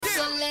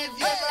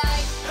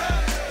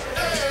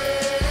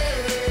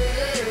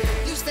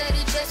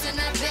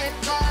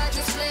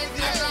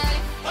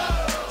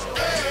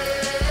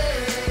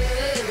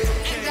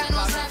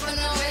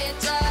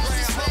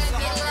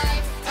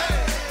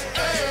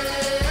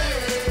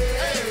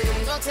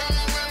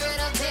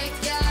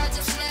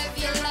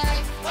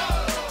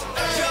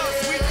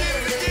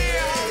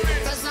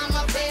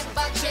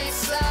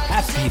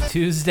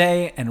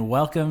Tuesday, and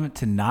welcome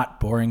to Not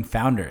Boring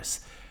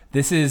Founders.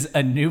 This is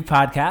a new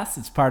podcast.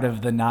 It's part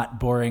of the Not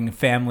Boring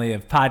family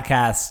of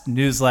podcasts,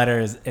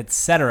 newsletters,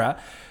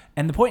 etc.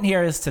 And the point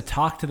here is to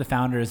talk to the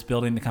founders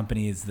building the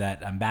companies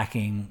that I'm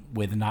backing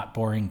with Not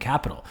Boring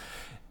Capital.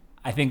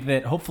 I think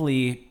that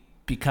hopefully,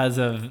 because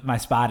of my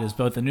spot as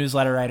both a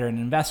newsletter writer and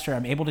an investor,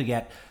 I'm able to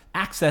get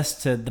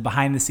access to the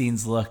behind the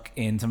scenes look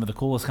in some of the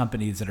coolest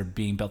companies that are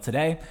being built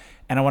today.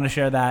 And I want to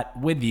share that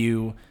with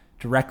you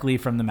directly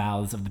from the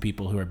mouths of the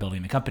people who are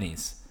building the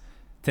companies.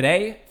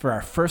 Today, for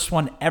our first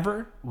one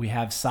ever, we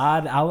have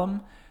Saad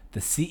Alam, the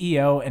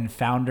CEO and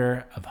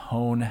founder of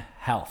Hone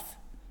Health.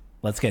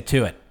 Let's get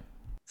to it.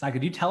 Saad,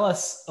 could you tell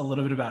us a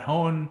little bit about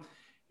Hone,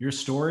 your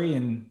story,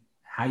 and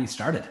how you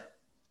started?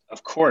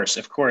 Of course.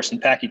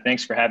 And Packy,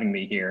 thanks for having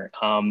me here.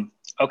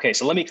 Okay,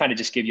 so let me kind of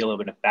just give you a little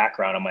bit of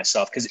background on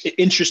myself, because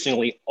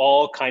interestingly,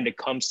 all kind of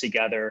comes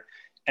together.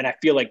 And I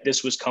feel like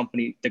this was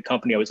the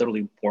company I was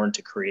literally born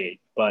to create.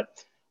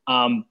 But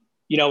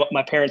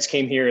my parents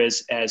came here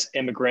as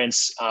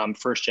immigrants,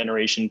 first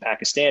generation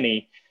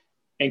Pakistani,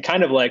 and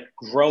kind of like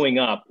growing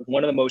up,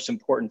 one of the most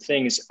important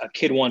things a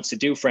kid wants to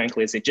do,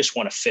 frankly, is they just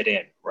want to fit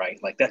in, right?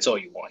 Like that's all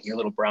you want. You're a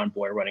little brown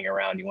boy running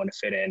around. You want to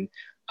fit in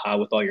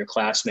with all your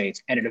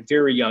classmates. And at a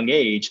very young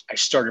age, I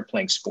started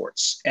playing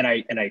sports, and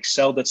I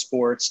excelled at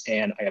sports,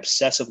 and I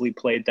obsessively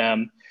played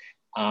them.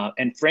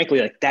 And frankly,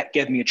 like that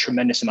gave me a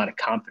tremendous amount of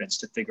confidence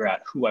to figure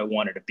out who I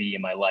wanted to be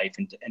in my life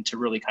and to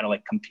really kind of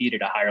like compete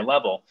at a higher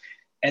level.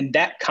 And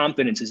that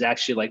confidence is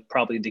actually like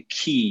probably the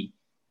key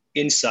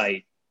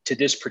insight to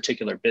this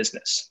particular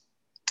business.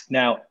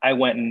 Now, I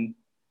went and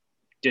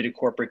did a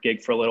corporate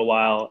gig for a little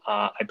while.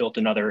 I built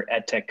another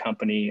ed tech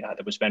company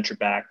that was venture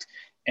backed.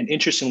 And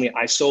interestingly,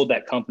 I sold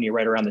that company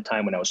right around the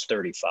time when I was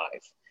 35.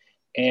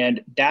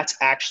 And that's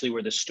actually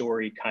where the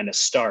story kind of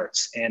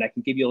starts. And I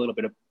can give you a little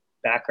bit of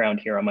background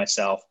here on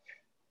myself.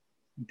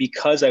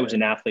 Because I was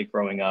an athlete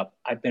growing up,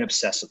 I've been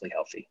obsessively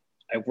healthy.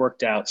 I've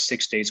worked out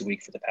 6 days a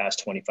week for the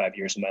past 25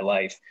 years of my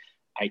life.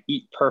 I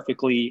eat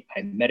perfectly.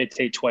 I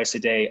meditate twice a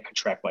day. I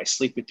track my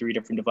sleep with 3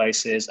 different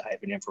devices. I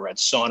have an infrared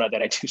sauna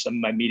that I do some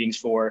of my meetings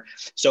for.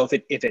 So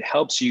if it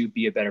helps you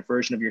be a better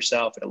version of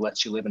yourself, and it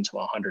lets you live until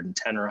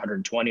 110 or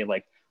 120,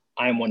 like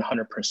I'm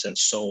 100%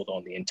 sold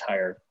on the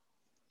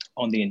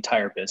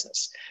entire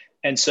business.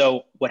 And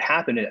so what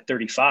happened at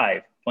 35,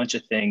 a bunch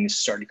of things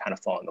started kind of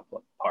falling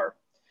apart.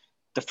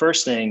 The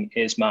first thing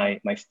is my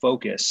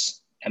focus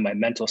and my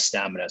mental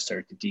stamina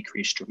started to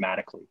decrease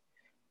dramatically.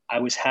 I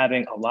was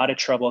having a lot of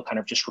trouble kind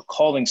of just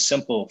recalling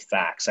simple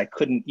facts. I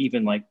couldn't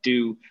even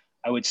do,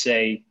 I would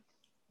say,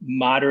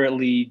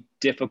 moderately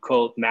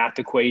difficult math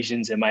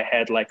equations in my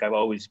head like I've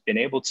always been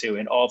able to.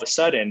 And all of a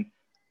sudden,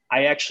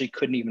 I actually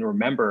couldn't even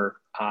remember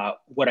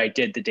what I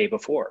did the day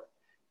before.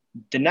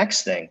 The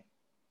next thing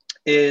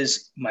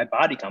is my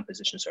body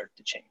composition started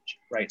to change,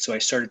 right? So I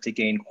started to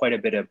gain quite a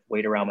bit of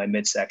weight around my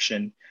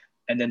midsection.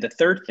 And then the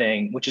third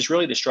thing, which is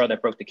really the straw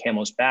that broke the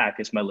camel's back,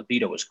 is my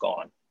libido was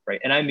gone, right?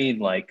 And I mean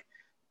like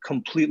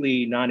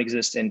completely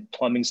non-existent,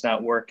 plumbing's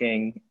not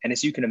working. And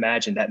as you can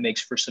imagine, that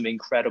makes for some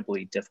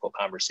incredibly difficult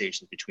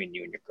conversations between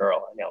you and your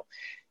girl. I know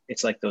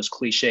it's like those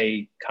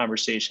cliche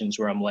conversations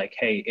where I'm like,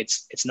 hey,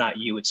 it's not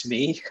you, it's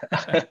me.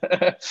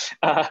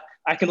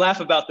 I can laugh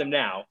about them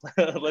now.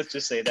 Let's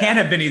just say that. Can't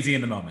have been easy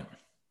in the moment.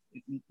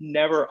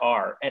 Never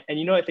are.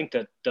 And I think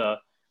that the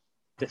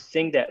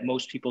thing that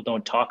most people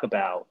don't talk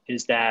about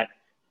is that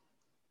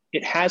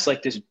it has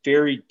like this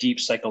very deep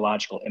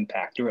psychological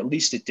impact, or at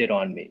least it did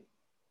on me.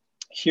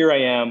 Here I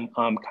am,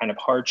 kind of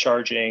hard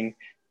charging,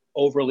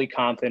 overly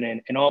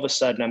confident. And all of a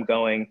sudden I'm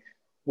going,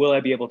 will I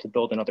be able to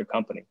build another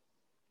company?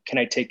 Can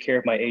I take care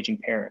of my aging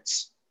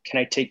parents? Can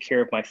I take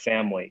care of my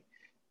family?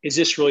 Is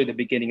this really the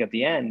beginning of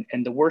the end?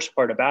 And the worst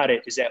part about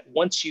it is that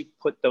once you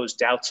put those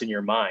doubts in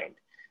your mind,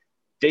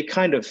 they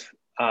kind of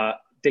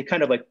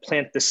like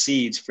plant the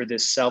seeds for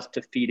this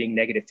self-defeating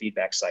negative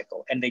feedback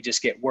cycle. And they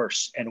just get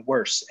worse and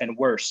worse and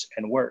worse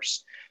and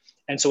worse.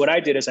 And so what I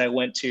did is I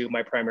went to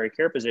my primary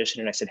care physician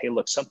and I said, hey,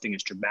 look, something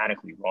is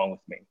dramatically wrong with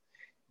me.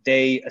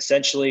 They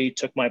essentially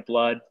took my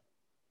blood.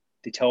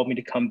 They told me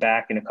to come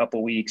back in a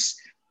couple of weeks.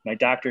 My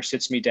doctor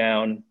sits me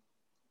down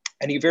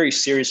and he very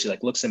seriously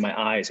looks in my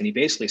eyes and he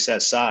basically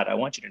says, Saad, I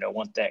want you to know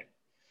one thing.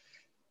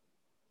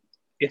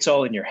 It's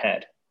all in your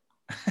head.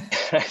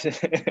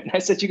 And I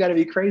said, you got to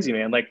be crazy,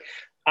 man. Like,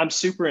 I'm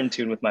super in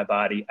tune with my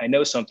body. I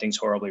know something's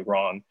horribly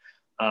wrong.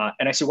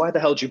 And I said, why the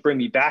hell did you bring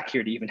me back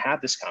here to even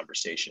have this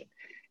conversation?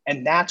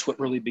 And that's what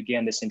really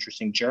began this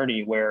interesting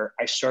journey where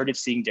I started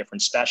seeing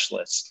different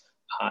specialists.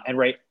 I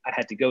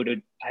had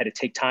to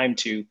take time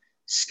to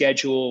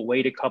schedule,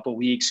 wait a couple of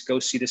weeks, go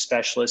see the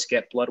specialist,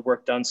 get blood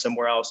work done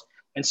somewhere else.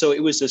 And so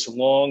it was this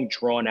long,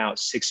 drawn out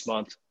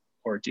 6-month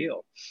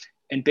ordeal.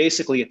 And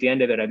basically at the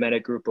end of it, I met a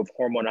group of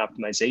hormone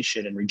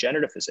optimization and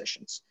regenerative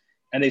physicians.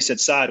 And they said,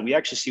 Saad, we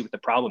actually see what the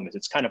problem is.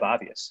 It's kind of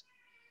obvious.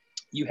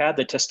 You have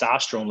the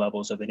testosterone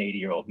levels of an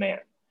 80-year-old man.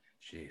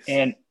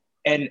 Jeez.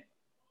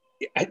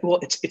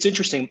 It's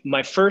interesting.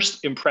 My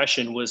first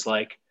impression was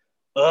like,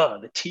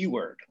 the T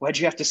word. Why'd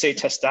you have to say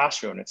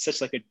testosterone? It's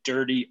such like a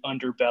dirty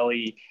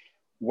underbelly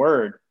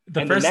word.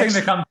 The And the first thing that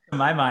next, comes to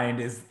my mind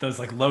is those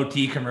like low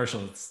T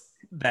commercials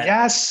that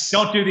yes,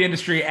 don't do the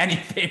industry any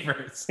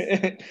favors.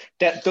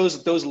 that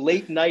those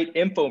late night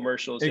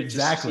infomercials that just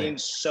Exactly. seem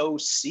so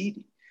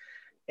seedy.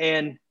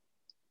 And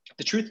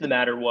the truth of the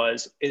matter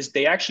is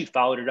they actually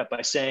followed it up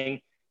by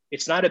saying,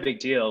 it's not a big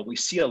deal. We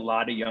see a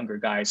lot of younger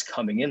guys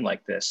coming in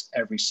like this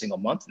every single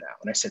month now.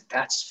 And I said,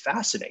 that's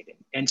fascinating.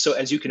 And so,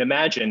 as you can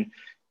imagine,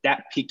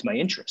 that piqued my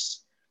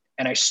interest.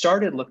 And I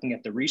started looking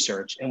at the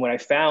research. And what I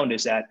found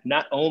is that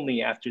not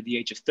only after the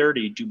age of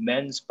 30 do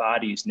men's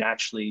bodies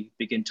naturally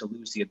begin to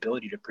lose the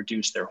ability to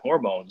produce their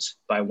hormones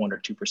by 1 or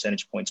 2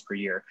 percentage points per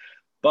year,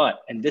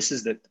 but, and this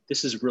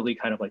is really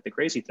kind of like the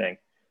crazy thing,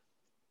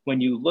 when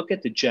you look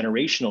at the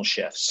generational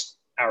shifts,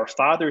 our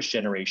father's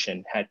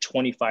generation had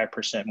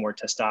 25% more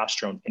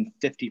testosterone and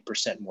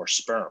 50% more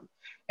sperm.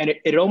 And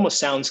it almost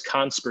sounds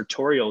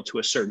conspiratorial to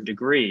a certain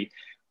degree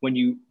when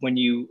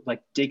you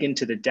like dig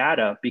into the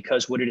data,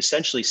 because what it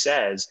essentially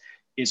says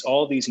is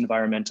all these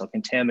environmental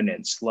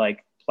contaminants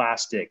like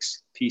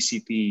plastics,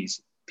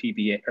 PCBs,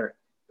 PBA,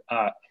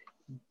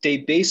 they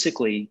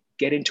basically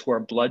get into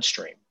our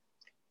bloodstream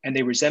and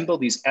they resemble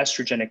these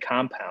estrogenic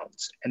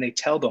compounds, and they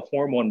tell the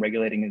hormone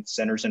regulating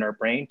centers in our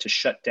brain to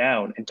shut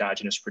down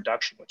endogenous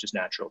production, which is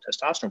natural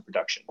testosterone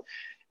production.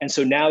 And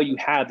so now you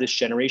have this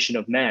generation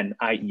of men,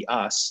 i.e.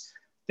 us,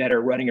 that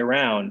are running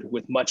around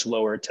with much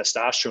lower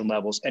testosterone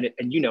levels. And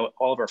you know,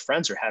 all of our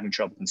friends are having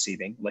trouble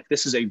conceiving. Like,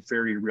 this is a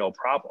very real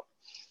problem.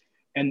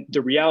 And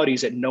the reality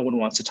is that no one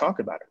wants to talk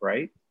about it,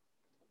 right?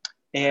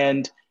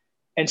 And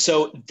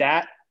so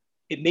that,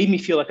 it made me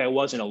feel like I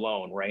wasn't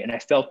alone, right? And I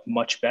felt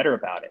much better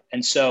about it.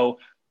 And so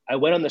I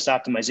went on this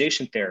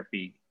optimization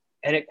therapy,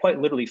 and it quite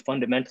literally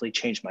fundamentally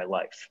changed my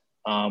life.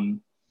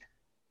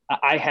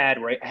 I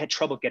had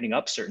trouble getting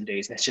up certain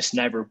days, and it's just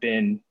never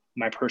been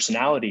my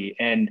personality.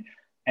 And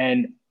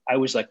I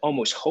was like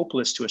almost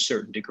hopeless to a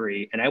certain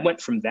degree. And I went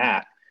from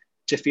that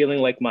to feeling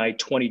like my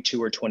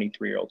 22 or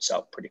 23-year-old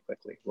self pretty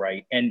quickly,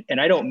 right? And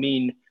I don't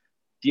mean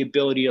the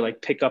ability to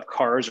like pick up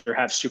cars or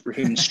have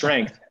superhuman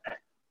strength.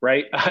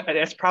 Right?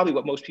 That's probably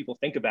what most people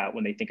think about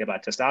when they think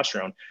about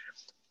testosterone.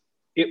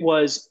 It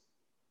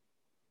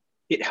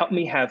helped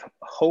me have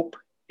hope.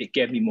 It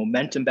gave me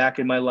momentum back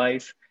in my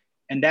life.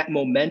 And that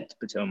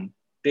momentum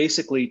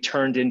basically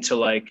turned into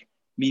like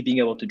me being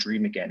able to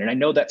dream again. And I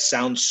know that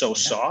sounds so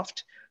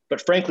soft,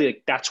 but frankly,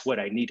 like, that's what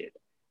I needed.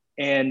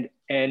 And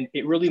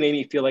it really made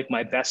me feel like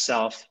my best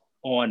self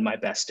on my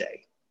best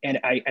day. And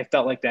I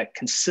felt like that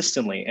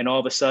consistently. And all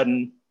of a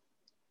sudden,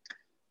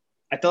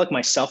 I felt like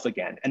myself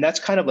again. And that's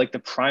kind of like the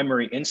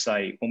primary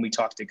insight when we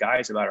talk to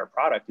guys about our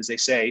product, is they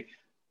say,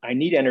 I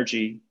need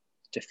energy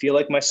to feel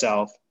like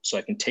myself so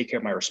I can take care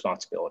of my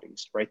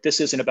responsibilities, right?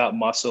 This isn't about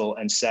muscle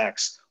and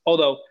sex,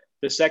 although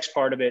the sex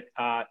part of it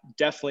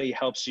definitely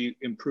helps you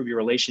improve your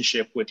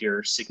relationship with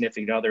your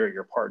significant other,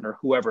 your partner,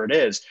 whoever it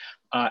is.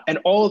 And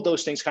all of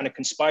those things kind of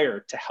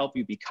conspire to help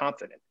you be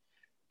confident.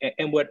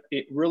 And what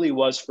it really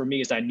was for me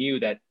is I knew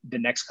that the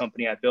next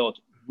company I built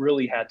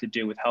really had to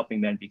do with helping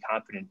men be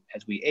confident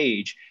as we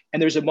age.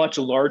 And there's a much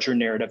larger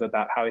narrative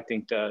about how I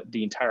think the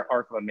entire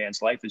arc of a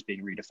man's life is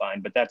being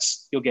redefined, but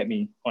you'll get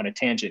me on a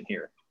tangent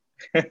here.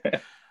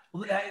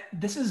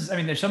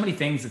 There's so many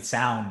things that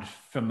sound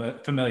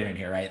familiar in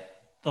here, right?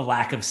 The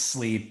lack of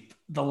sleep,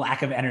 the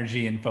lack of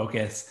energy and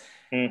focus.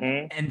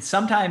 Mm-hmm. And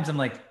sometimes I'm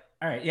like,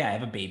 all right, yeah, I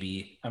have a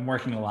baby. I'm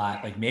working a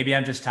lot. Like, maybe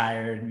I'm just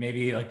tired.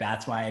 Maybe like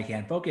that's why I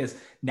can't focus.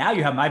 Now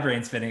you have my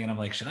brain spinning and I'm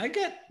like, should I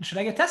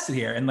get tested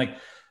here? And like,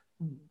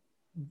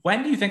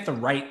 when do you think the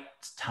right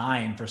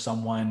time for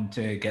someone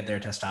to get their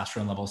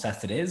testosterone levels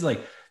tested is?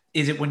 Like,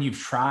 is it when you've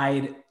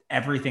tried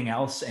everything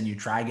else and you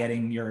try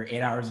getting your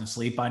 8 hours of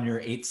sleep on your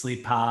 8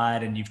 sleep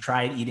pod and you've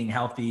tried eating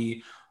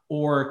healthy,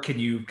 or can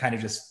you kind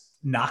of just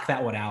knock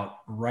that one out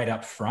right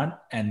up front?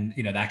 And,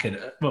 you know, that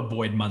could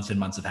avoid months and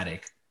months of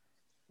headache.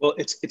 Well,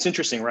 it's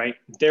interesting, right?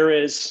 There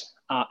is,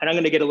 and I'm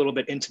going to get a little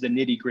bit into the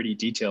nitty gritty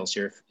details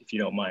here, if you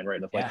don't mind,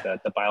 right? Of like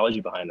the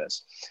biology behind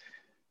this.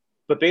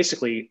 But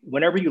basically,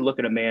 whenever you look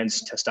at a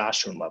man's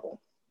testosterone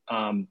level,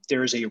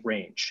 there is a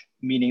range,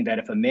 meaning that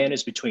if a man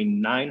is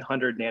between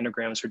 900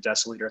 nanograms per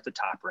deciliter at the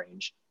top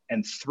range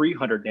and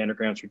 300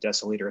 nanograms per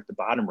deciliter at the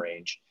bottom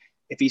range,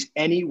 if he's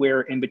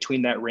anywhere in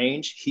between that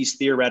range, he's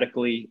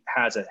theoretically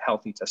has a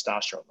healthy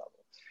testosterone level.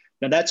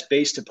 Now, that's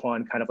based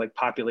upon kind of like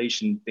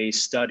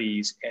population-based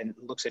studies and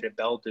looks at a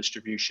Bell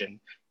distribution.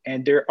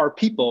 And there are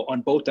people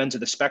on both ends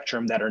of the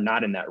spectrum that are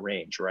not in that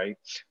range, right?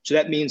 So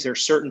that means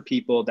there's certain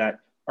people that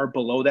are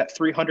below that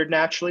 300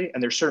 naturally,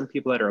 and there's certain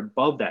people that are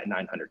above that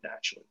 900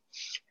 naturally.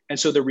 And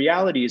so the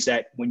reality is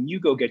that when you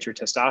go get your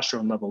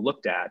testosterone level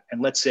looked at,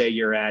 and let's say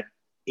you're at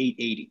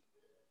 880,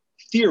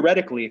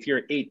 theoretically, if you're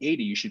at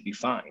 880, you should be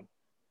fine.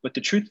 But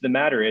the truth of the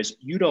matter is,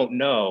 you don't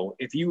know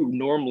if you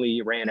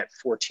normally ran at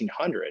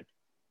 1400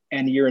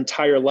 and your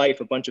entire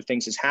life, a bunch of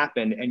things has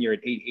happened and you're at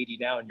 880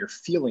 now and you're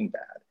feeling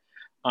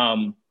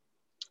bad.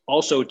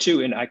 Also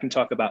too, and I can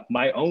talk about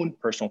my own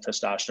personal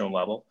testosterone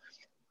level.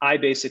 I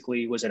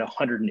basically was at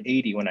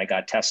 180 when I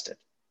got tested,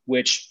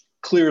 which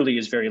clearly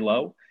is very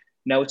low.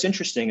 Now, what's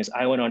interesting is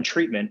I went on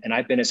treatment and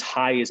I've been as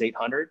high as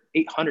 800.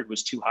 800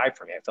 was too high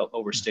for me. I felt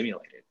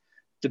overstimulated.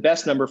 The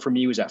best number for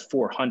me was at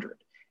 400.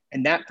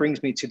 And that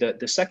brings me to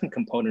the second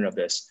component of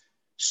this.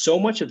 So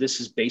much of this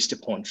is based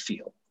upon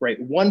feel, right?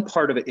 One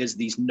part of it is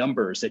these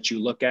numbers that you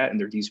look at, and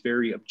they're these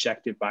very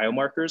objective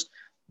biomarkers.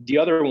 The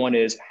other one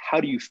is,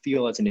 how do you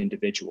feel as an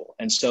individual?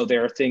 And so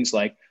there are things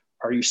like,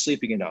 are you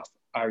sleeping enough?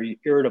 Are you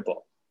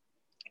irritable?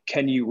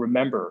 Can you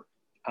remember?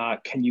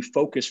 Can you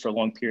focus for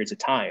long periods of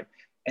time?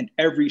 And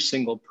every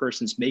single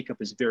person's makeup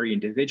is very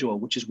individual,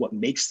 which is what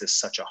makes this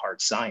such a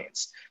hard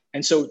science.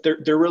 And so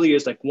there really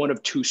is like one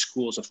of two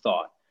schools of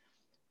thought.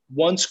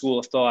 One school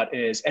of thought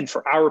is, and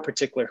for our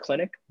particular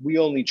clinic, we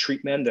only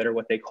treat men that are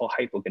what they call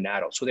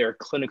hypogonadal. So they are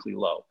clinically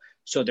low.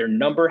 So their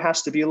number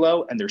has to be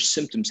low and their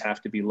symptoms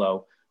have to be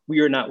low. We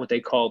are not what they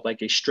call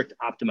like a strict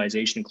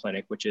optimization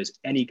clinic, which is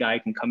any guy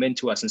can come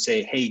into us and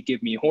say, hey,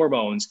 give me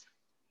hormones.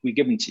 We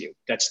give them to you.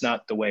 That's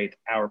not the way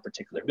our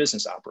particular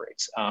business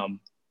operates.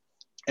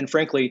 And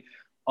frankly,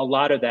 a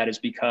lot of that is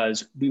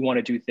because we want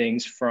to do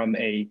things from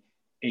a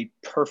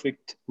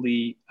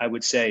perfectly, I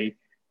would say,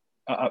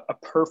 a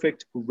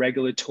perfect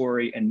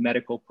regulatory and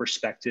medical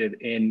perspective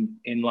in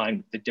line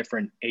with the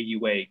different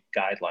AUA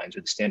guidelines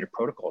or the standard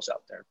protocols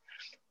out there.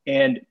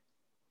 And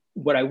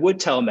what I would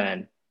tell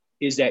men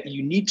is that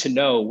you need to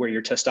know where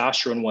your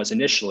testosterone was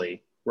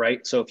initially,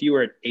 right? So if you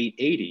were at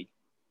 880,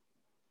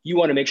 you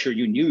want to make sure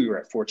you knew you were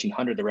at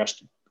 1400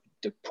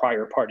 the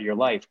prior part of your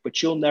life,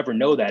 but you'll never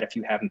know that if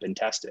you haven't been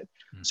tested.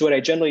 Mm-hmm. So what I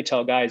generally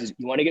tell guys is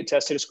you want to get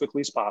tested as quickly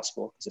as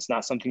possible because it's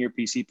not something your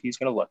PCP is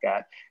going to look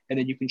at. And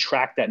then you can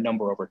track that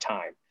number over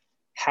time.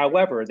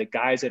 However, the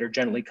guys that are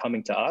generally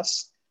coming to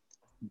us,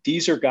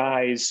 these are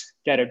guys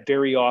that have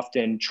very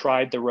often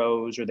tried the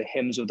Rose or the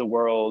Hims of the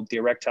world, the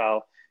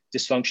erectile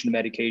dysfunction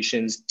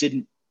medications,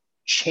 didn't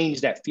change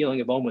that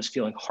feeling of almost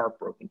feeling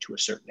heartbroken to a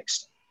certain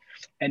extent.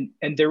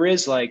 And there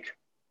is like,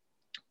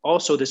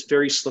 also this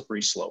very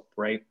slippery slope,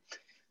 right?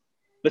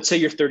 Let's say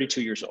you're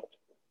 32 years old.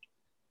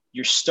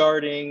 You're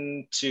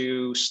starting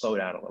to slow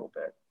down a little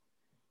bit.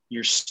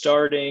 You're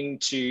starting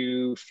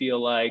to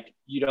feel like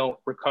you don't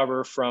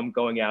recover from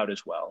going out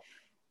as well.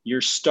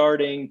 You're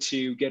starting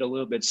to get a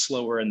little bit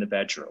slower in the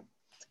bedroom.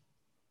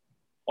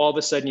 All of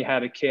a sudden you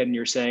have a kid and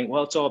you're saying,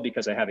 well, it's all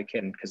because I have a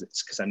kid and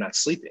because I'm not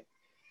sleeping.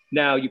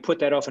 Now you put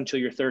that off until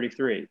you're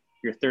 33.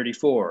 You're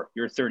 34,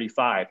 you're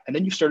 35. And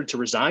then you started to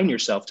resign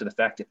yourself to the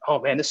fact that,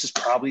 oh man, this is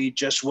probably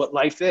just what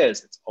life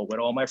is. It's what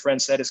all my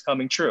friends said is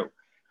coming true.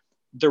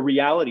 The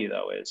reality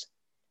though is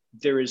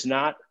there is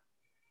not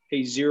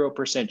a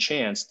 0%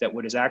 chance that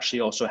what is actually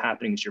also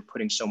happening is you're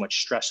putting so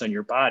much stress on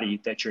your body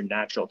that your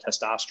natural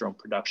testosterone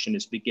production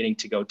is beginning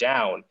to go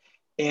down.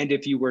 And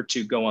if you were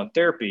to go on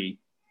therapy,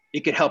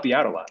 it could help you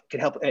out a lot. It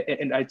could help.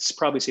 And I'd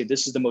probably say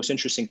this is the most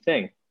interesting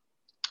thing.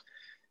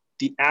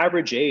 The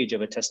average age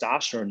of a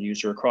testosterone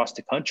user across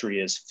the country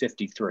is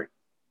 53.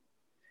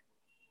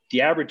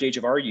 The average age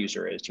of our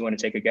user is, do you want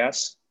to take a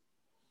guess?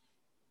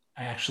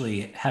 I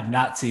actually have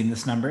not seen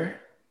this number.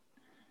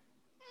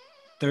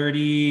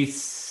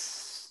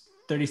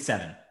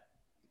 37.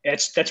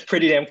 That's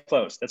pretty damn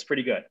close. That's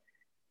pretty good.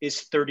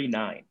 Is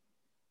 39.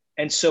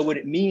 And so what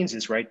it means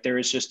is, right, there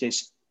is just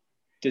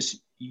this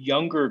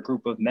younger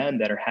group of men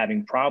that are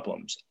having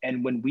problems.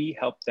 And when we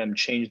help them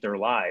change their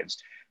lives,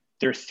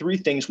 there are three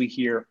things we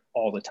hear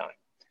all the time.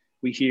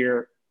 We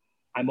hear,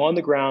 I'm on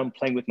the ground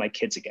playing with my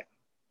kids again.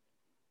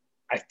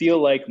 I feel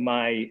like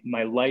my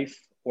life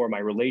or my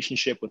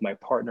relationship with my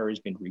partner has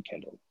been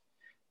rekindled.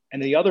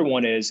 And the other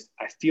one is,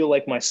 I feel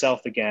like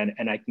myself again,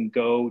 and I can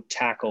go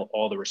tackle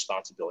all the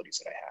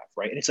responsibilities that I have,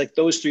 right? And it's like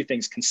those three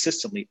things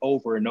consistently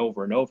over and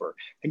over and over.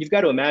 And you've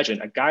got to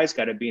imagine a guy's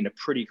got to be in a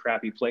pretty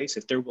crappy place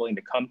if they're willing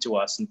to come to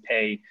us and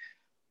pay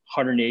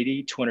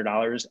 $180,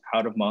 $200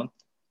 out of month,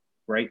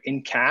 right?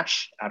 In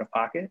cash, out of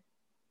pocket.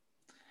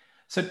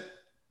 So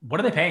what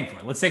are they paying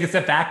for? Let's take a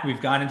step back.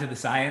 We've gone into the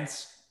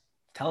science.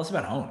 Tell us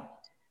about Hone.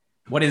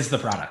 What is the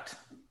product?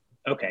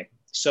 Okay.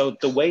 So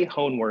the way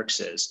Hone works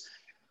is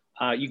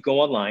you go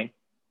online,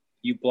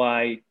 you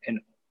buy an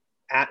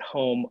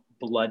at-home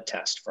blood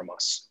test from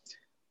us.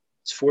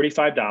 It's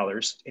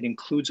 $45. It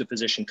includes a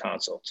physician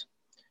consult.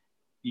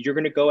 You're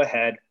going to go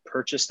ahead,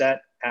 purchase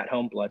that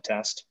at-home blood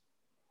test.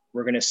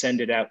 We're going to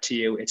send it out to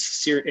you.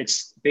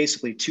 It's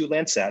basically 2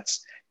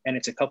 lancets and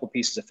it's a couple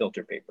pieces of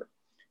filter paper.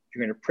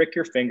 You're going to prick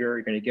your finger.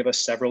 You're going to give us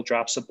several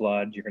drops of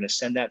blood. You're going to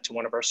send that to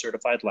one of our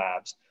certified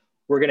labs.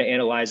 We're going to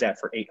analyze that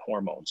for 8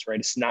 hormones, right?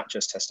 It's not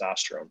just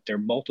testosterone. There are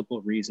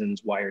multiple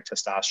reasons why your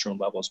testosterone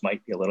levels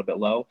might be a little bit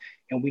low,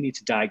 and we need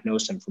to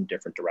diagnose them from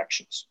different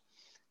directions.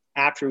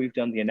 After we've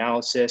done the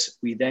analysis,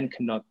 we then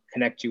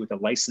connect you with a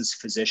licensed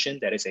physician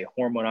that is a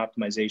hormone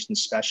optimization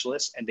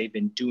specialist, and they've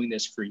been doing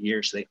this for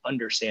years, so they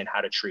understand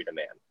how to treat a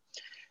man.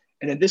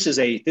 And then this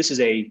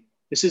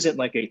isn't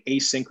like a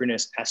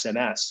asynchronous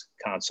SMS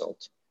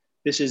consult.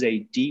 This is a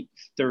deep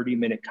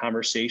 30-minute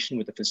conversation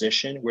with a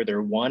physician where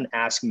they're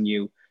asking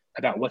you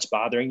about what's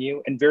bothering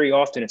you. And very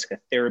often it's a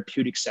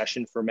therapeutic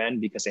session for men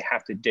because they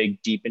have to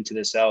dig deep into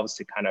themselves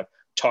to kind of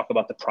talk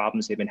about the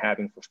problems they've been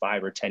having for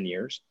 5 or 10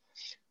 years.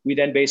 We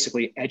then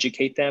basically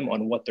educate them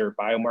on what their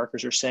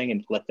biomarkers are saying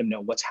and let them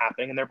know what's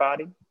happening in their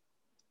body.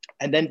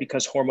 And then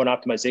because hormone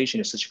optimization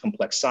is such a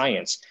complex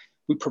science,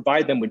 we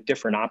provide them with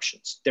different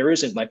options. There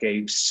isn't like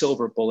a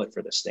silver bullet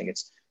for this thing.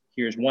 It's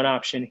here's one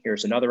option,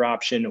 here's another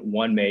option.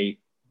 One may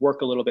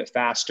work a little bit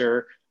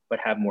faster, but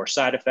have more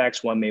side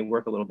effects. One may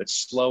work a little bit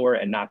slower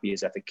and not be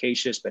as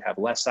efficacious, but have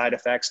less side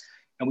effects.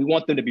 And we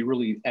want them to be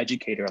really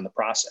educated on the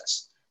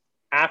process.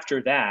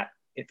 After that,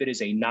 if it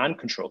is a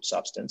non-controlled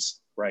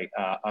substance, right,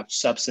 a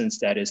substance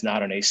that is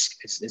not on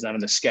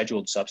the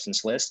scheduled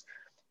substance list,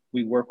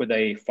 we work with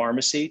a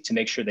pharmacy to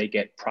make sure they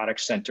get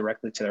products sent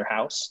directly to their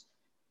house.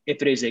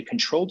 If it is a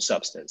controlled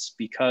substance,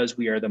 because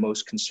we are the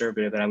most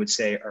conservative and I would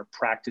say are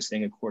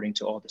practicing according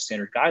to all the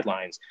standard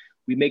guidelines,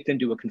 we make them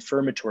do a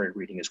confirmatory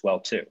reading as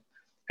well too.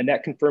 And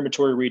that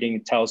confirmatory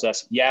reading tells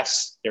us,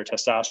 yes, their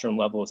testosterone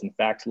level is in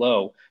fact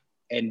low,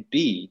 and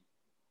B,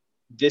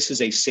 this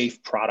is a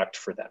safe product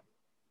for them.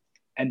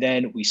 And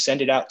then we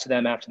send it out to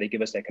them after they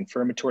give us that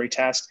confirmatory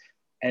test.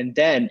 And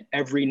then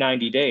every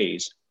 90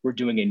 days, we're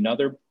doing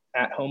another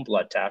at-home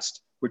blood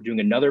test. We're doing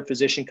another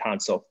physician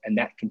consult, and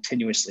that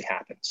continuously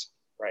happens,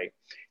 right?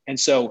 And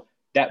so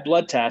that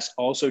blood test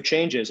also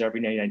changes every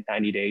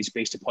 90 days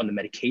based upon the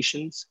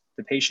medications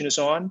the patient is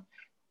on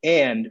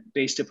and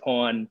based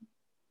upon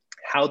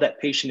how that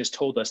patient has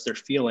told us they're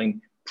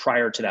feeling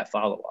prior to that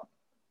follow-up.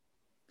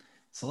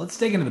 So let's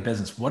dig into the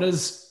business.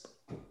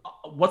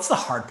 What's the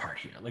hard part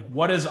here? Like,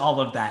 what does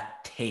all of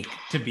that take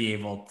to be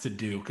able to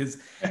do? Because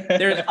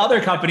there's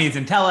other companies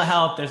in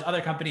telehealth. There's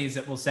other companies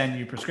that will send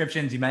you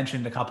prescriptions. You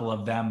mentioned a couple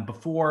of them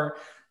before.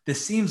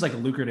 This seems like a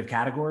lucrative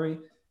category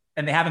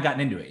and they haven't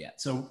gotten into it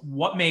yet. So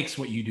what makes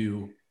what you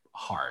do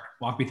hard?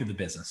 Walk me through the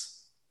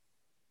business.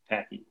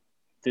 Packy,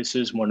 this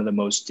is one of the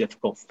most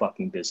difficult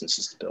fucking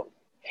businesses to build,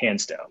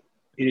 hands down.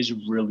 It is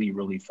really,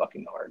 really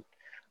fucking hard.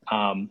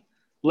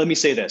 Let me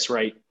say this,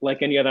 right?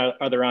 Like any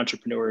other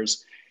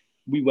entrepreneurs,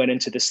 we went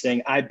into this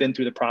thing. I've been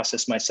through the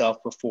process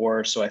myself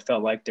before, so I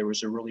felt like there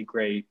was a really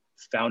great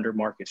founder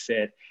market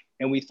fit.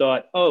 And we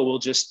thought, oh, we'll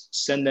just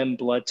send them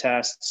blood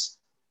tests.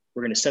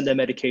 We're going to send them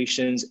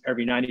medications.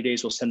 Every 90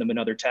 days, we'll send them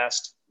another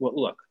test. Well,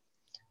 look,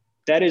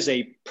 that is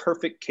a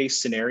perfect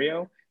case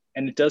scenario,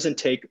 and it doesn't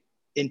take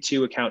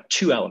into account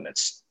two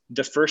elements.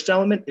 The first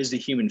element is the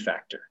human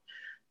factor.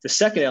 The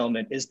second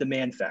element is the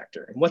man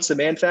factor. And what's the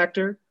man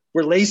factor?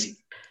 We're lazy.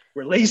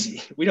 We're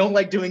lazy. We don't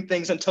like doing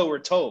things until we're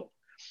told.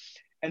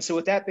 And so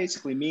what that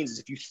basically means is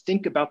if you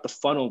think about the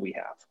funnel we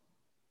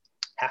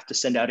have to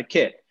send out a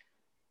kit.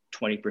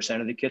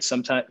 20% of the kits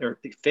sometimes or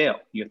they fail.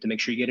 You have to make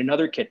sure you get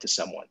another kit to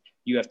someone.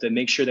 You have to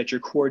make sure that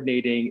you're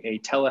coordinating a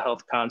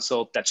telehealth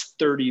consult that's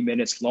 30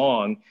 minutes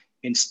long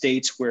in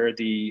states where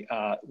the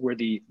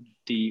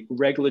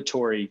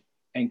regulatory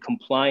and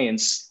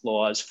compliance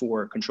laws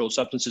for controlled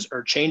substances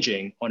are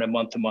changing on a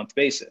month-to-month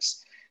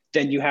basis.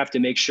 Then you have to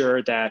make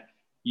sure that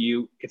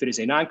if it is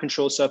a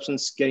non-controlled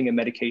substance, getting a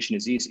medication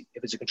is easy.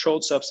 If it's a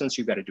controlled substance,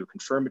 you've got to do a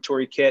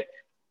confirmatory kit.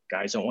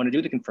 Guys don't want to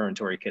do the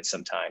confirmatory kit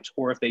sometimes.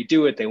 Or if they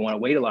do it, they want to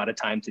wait a lot of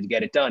time to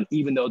get it done,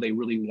 even though they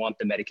really want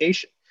the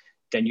medication.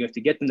 Then you have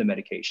to get them the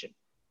medication.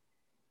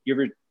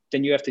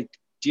 Then you have to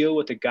deal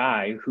with a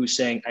guy who's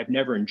saying, I've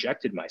never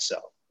injected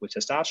myself with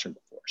testosterone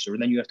before. So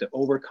then you have to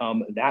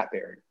overcome that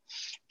barrier.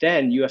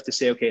 Then you have to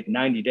say, okay, at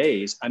 90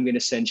 days, I'm going to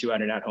send you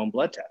out an at-home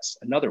blood test,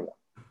 another one.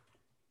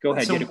 Go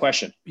ahead, get a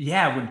question.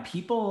 Yeah, when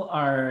people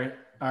are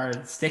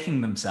sticking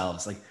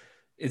themselves, like,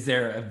 is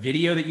there a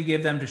video that you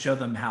give them to show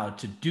them how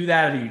to do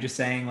that? Or are you just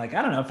saying, like,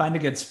 I don't know, find a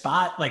good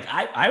spot? Like,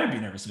 I would be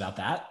nervous about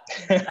that.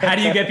 How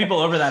do you get people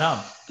over that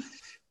hump?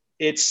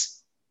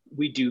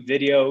 We do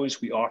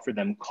videos, we offer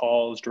them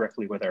calls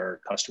directly with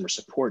our customer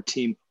support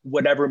team,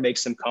 whatever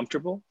makes them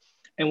comfortable.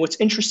 And what's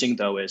interesting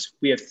though is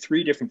we have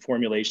 3 different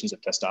formulations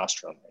of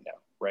testosterone right now,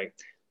 right?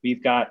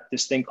 We've got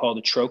this thing called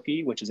a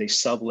troche, which is a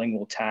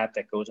sublingual tab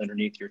that goes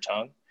underneath your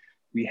tongue.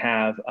 We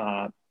have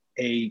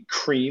a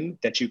cream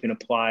that you can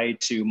apply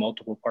to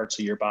multiple parts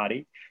of your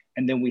body.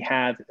 And then we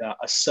have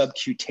a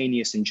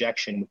subcutaneous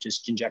injection, which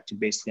is injected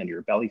basically under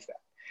your belly fat.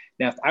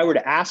 Now, if I were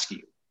to ask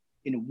you,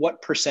 in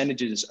what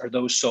percentages are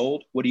those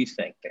sold? What do you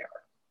think they are?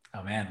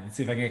 Oh man, let's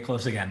see if I can get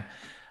close again.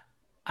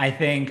 I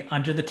think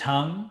under the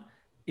tongue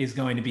is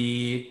going to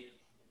be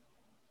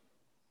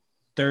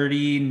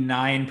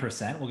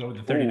 39%. We'll go with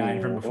the 39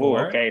 from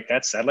before. Okay.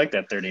 I like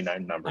that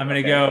 39 number. I'm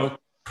going to go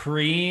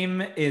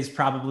cream is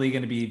probably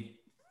going to be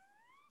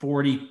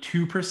 42%.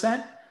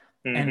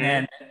 Mm-hmm. And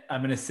then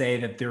I'm going to say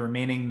that the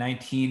remaining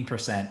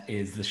 19%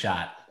 is the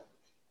shot.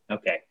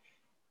 Okay.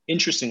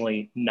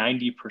 Interestingly,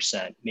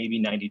 90%,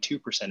 maybe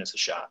 92% is a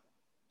shot.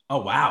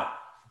 Oh, wow.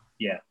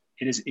 Yeah.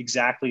 It is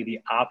exactly the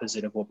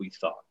opposite of what we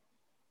thought.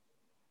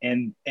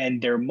 And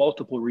there are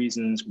multiple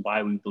reasons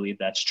why we believe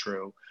that's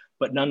true.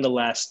 But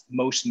nonetheless,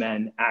 most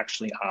men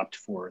actually opt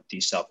for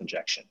the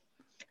self-injection.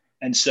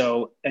 And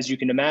so, as you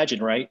can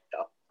imagine, right,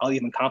 I'll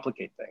even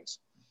complicate things.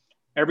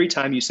 Every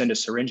time you send a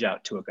syringe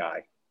out to a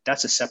guy,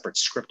 that's a separate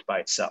script by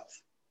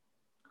itself.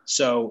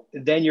 So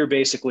then you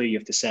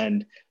have to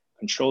send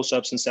controlled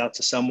substance out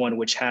to someone,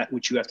 which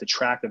you have to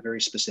track a very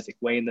specific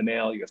way in the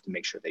mail. You have to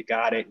make sure they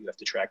got it. You have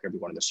to track every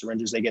one of the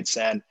syringes they get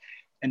sent.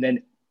 And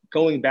then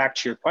going back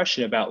to your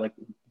question about like,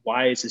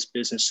 why is this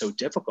business so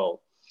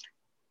difficult?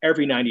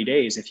 Every 90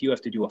 days, if you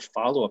have to do a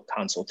follow-up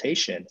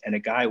consultation and a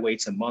guy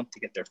waits a month to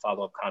get their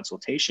follow-up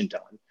consultation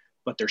done,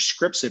 but their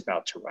script's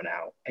about to run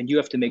out and you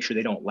have to make sure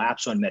they don't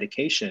lapse on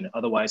medication.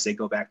 Otherwise they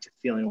go back to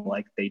feeling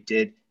like they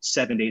did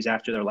 7 days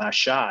after their last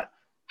shot.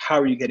 How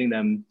are you getting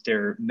them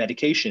their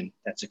medication?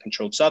 That's a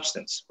controlled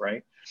substance,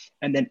 right?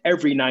 And then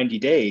every 90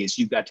 days,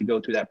 you've got to go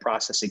through that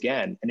process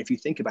again. And if you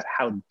think about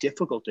how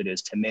difficult it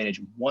is to manage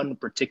one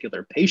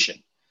particular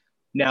patient,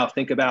 now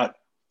think about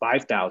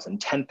 5,000,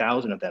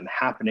 10,000 of them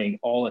happening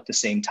all at the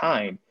same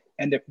time.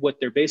 And what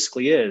there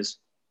basically is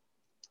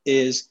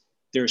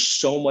there's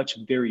so much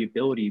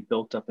variability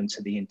built up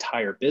into the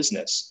entire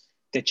business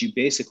that you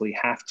basically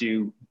have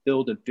to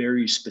build a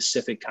very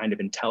specific kind of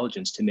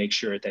intelligence to make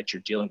sure that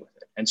you're dealing with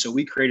it. And so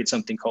we created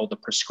something called the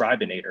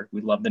Prescribinator.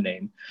 We love the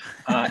name.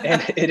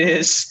 And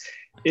it's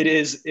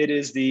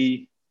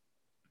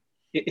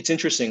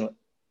interesting.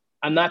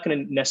 I'm not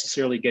going to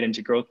necessarily get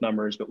into growth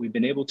numbers, but we've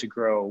been able to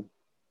grow,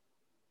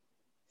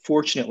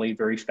 fortunately,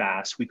 very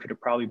fast. We could have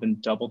probably been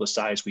double the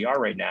size we are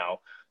right now.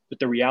 But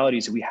the reality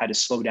is that we had to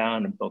slow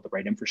down and build the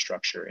right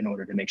infrastructure in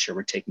order to make sure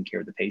we're taking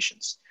care of the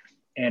patients.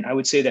 And I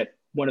would say that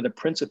one of the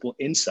principal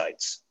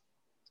insights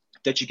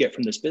that you get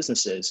from this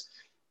business is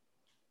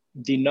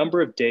the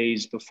number of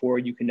days before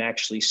you can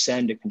actually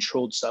send a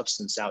controlled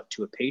substance out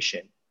to a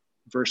patient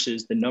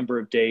versus the number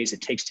of days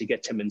it takes to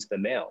get them into the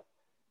mail.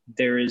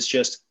 There is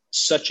just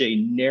such a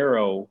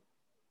narrow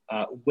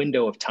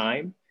window of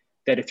time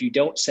that if you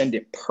don't send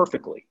it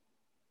perfectly,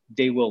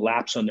 they will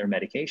lapse on their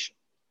medication.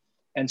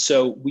 And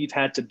so we've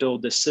had to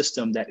build this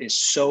system that is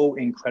so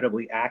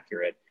incredibly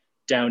accurate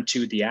down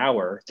to the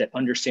hour that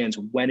understands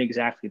when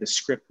exactly the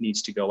script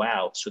needs to go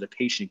out so the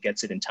patient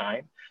gets it in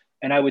time.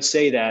 And I would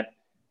say that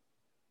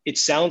it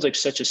sounds like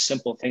such a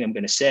simple thing I'm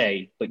going to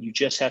say, but you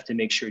just have to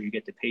make sure you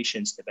get the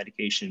patients the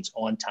medications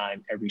on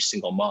time every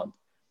single month.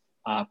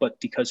 But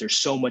because there's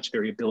so much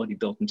variability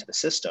built into the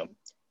system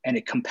and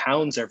it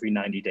compounds every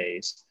 90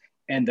 days,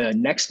 and the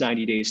next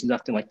 90 days is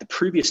nothing like the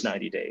previous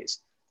 90 days,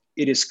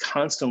 it is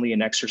constantly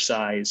an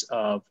exercise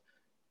of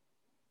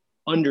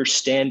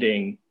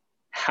understanding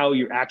how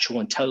your actual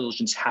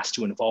intelligence has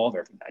to evolve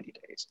every 90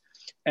 days.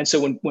 And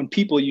so when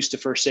people used to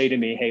first say to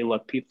me, hey,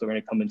 look, people are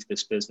going to come into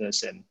this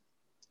business and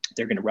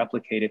they're going to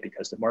replicate it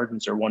because the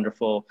margins are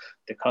wonderful,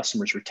 the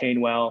customers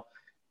retain well.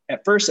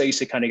 At first, I used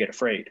to kind of get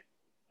afraid.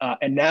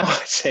 And now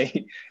I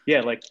say,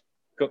 yeah, like,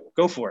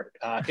 go for it.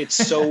 It's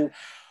so,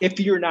 if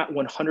you're not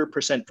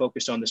 100%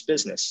 focused on this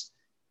business,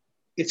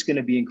 it's going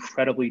to be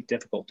incredibly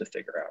difficult to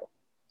figure out.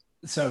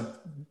 So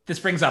this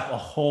brings up a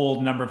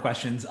whole number of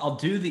questions. I'll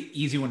do the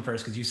easy one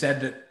first because you said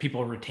that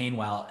people retain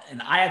well.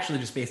 And I actually,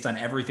 just based on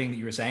everything that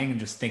you were saying and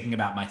just thinking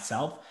about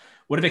myself,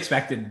 would have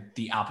expected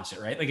the opposite,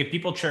 right? Like if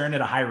people churn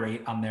at a high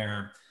rate on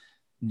their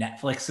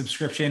Netflix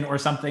subscription or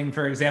something,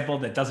 for example,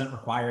 that doesn't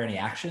require any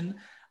action,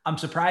 I'm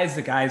surprised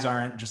that guys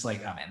aren't just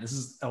like, oh man, this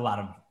is a lot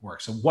of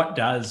work. So what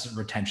does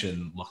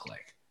retention look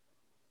like?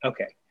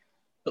 Okay.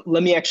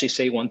 Let me actually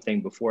say one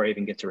thing before I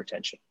even get to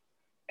retention.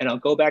 And I'll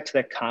go back to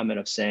that comment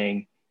of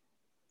saying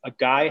a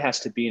guy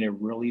has to be in a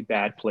really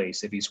bad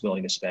place if he's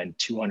willing to spend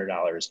 $200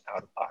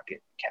 out of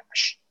pocket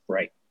cash,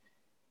 right?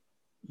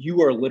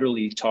 You are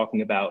literally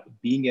talking about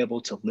being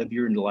able to live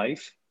your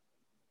life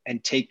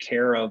and take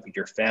care of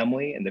your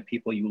family and the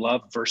people you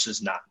love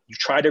versus not. You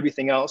tried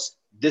everything else.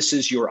 This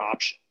is your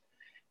option.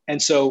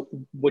 And so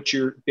what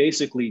you're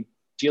basically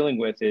dealing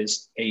with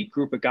is a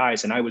group of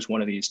guys, and I was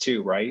one of these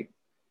too, right?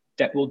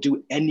 That will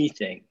do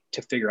anything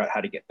to figure out how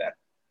to get better.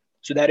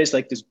 So that is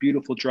like this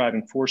beautiful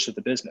driving force of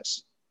the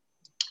business.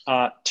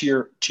 To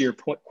your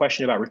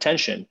question about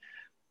retention,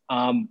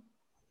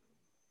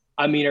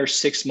 I mean, our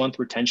 6-month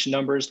retention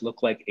numbers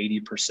look like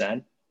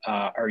 80%.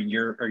 Our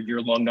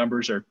year-long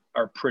numbers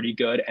are pretty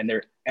good, and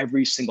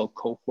every single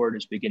cohort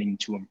is beginning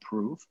to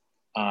improve,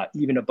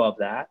 even above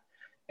that.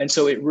 And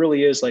so it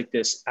really is like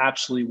this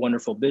absolutely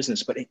wonderful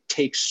business, but it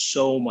takes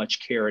so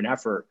much care and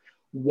effort,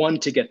 one,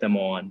 to get them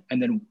on,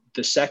 and then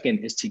the second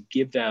is to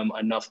give them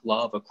enough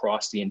love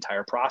across the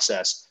entire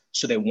process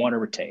so they want to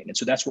retain. And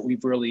so that's what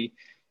we've really,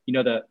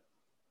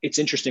 it's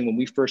interesting, when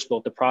we first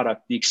built the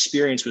product, the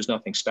experience was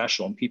nothing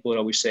special. And people would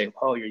always say,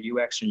 oh,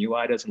 your UX and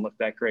UI doesn't look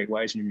that great.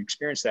 Why isn't your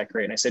experience that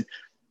great? And I said,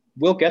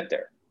 we'll get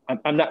there.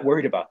 I'm not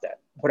worried about that.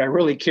 What I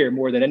really care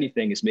more than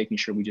anything is making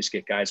sure we just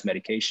get guys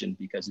medication,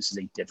 because this is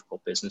a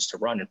difficult business to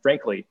run. And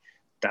frankly,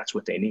 that's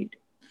what they need.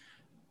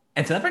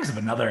 And so that brings up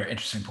another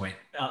interesting point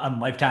on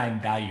lifetime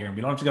value here. And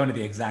we don't have to go into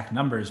the exact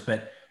numbers,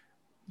 but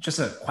just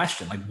a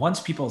question, like once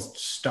people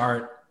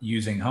start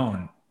using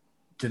Hone,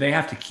 do they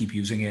have to keep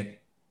using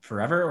it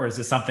forever? Or is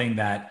this something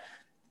that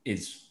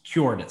is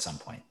cured at some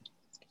point?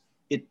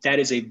 That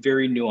is a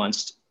very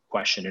nuanced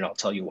question, and I'll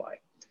tell you why.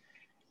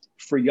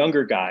 For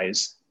younger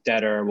guys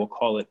that are, we'll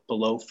call it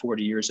below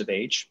 40 years of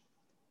age,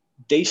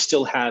 they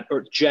still have,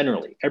 or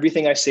generally,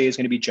 everything I say is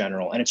going to be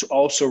general. And it's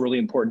also really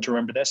important to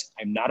remember this.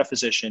 I'm not a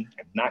physician.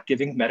 I'm not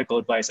giving medical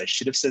advice. I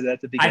should have said that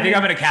at the beginning. I think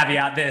I'm going to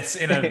caveat this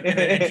in an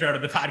intro to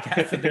the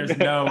podcast that there's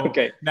no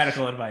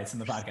medical advice in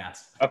the podcast.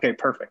 Okay,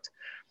 perfect.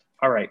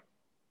 All right.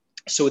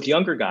 So with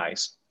younger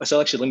guys,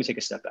 so actually, let me take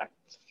a step back.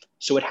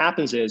 So what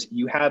happens is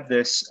you have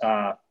this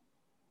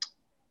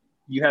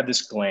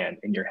gland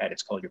in your head.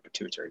 It's called your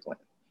pituitary gland.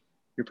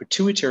 Your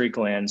pituitary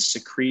gland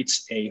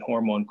secretes a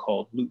hormone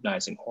called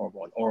luteinizing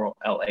hormone, or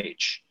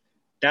LH.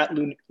 That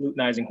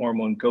luteinizing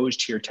hormone goes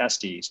to your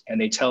testes,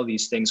 and they tell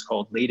these things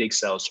called Leydig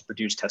cells to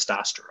produce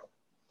testosterone.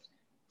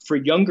 For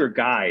younger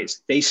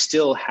guys, they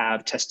still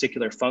have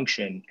testicular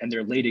function and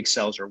their Leydig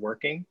cells are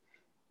working,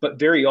 but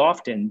very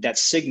often that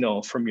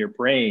signal from your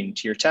brain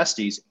to your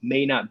testes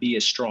may not be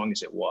as strong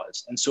as it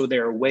was. And so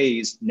there are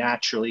ways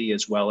naturally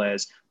as well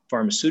as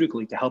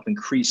pharmaceutically to help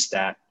increase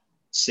that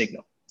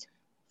signal.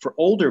 For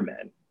older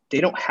men,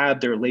 they don't have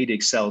their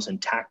Leydig cells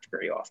intact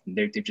very often.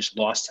 They've just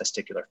lost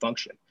testicular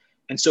function.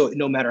 And so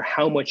no matter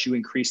how much you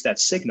increase that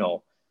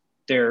signal,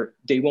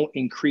 they won't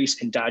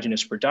increase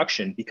endogenous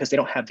production because they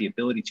don't have the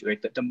ability to.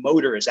 Right? The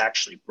motor is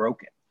actually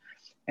broken.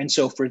 And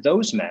so for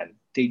those men,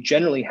 they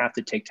generally have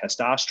to take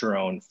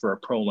testosterone for a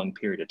prolonged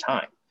period of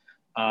time.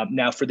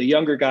 Now, for the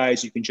younger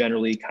guys, you can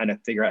generally kind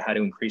of figure out how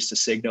to increase the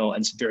signal,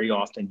 and very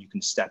often you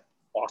can step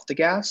off the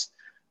gas.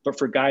 But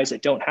for guys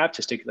that don't have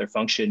testicular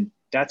function,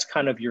 that's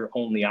kind of your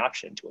only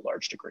option to a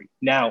large degree.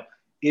 Now,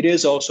 it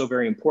is also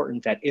very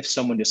important that if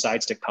someone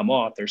decides to come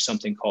off, there's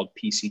something called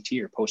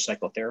PCT or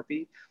post-cycle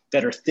therapy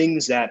that are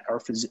things that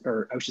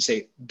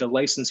the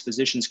licensed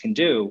physicians can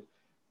do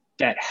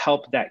that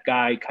help that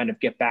guy kind of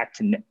get back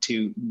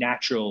to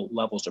natural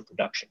levels of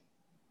production.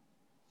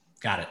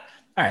 Got it.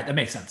 All right, that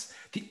makes sense.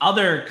 The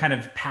other kind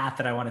of path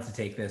that I wanted to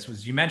take this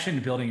was, you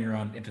mentioned building your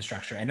own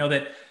infrastructure. I know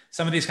that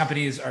some of these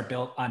companies are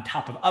built on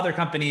top of other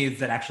companies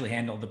that actually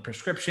handle the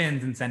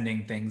prescriptions and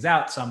sending things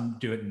out. Some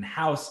do it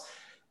in-house.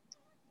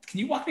 Can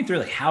you walk me through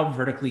like how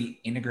vertically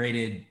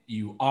integrated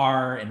you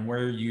are and where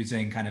you're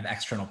using kind of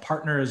external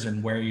partners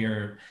and where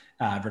you're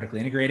vertically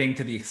integrating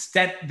to the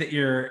extent that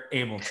you're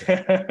able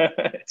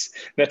to?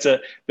 That's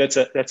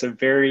a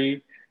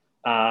very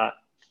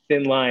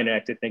thin line. I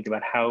have to think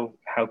about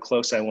how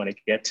close I want to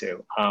get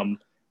to.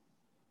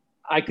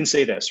 I can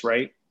say this,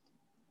 right?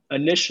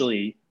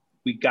 Initially,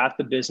 we got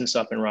the business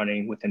up and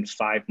running within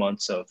 5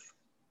 months of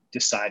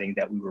deciding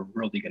that we were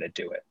really going to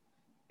do it.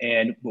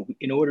 And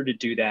in order to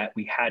do that,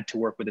 we had to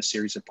work with a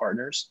series of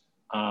partners.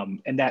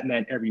 And that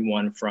meant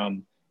everyone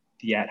from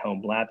the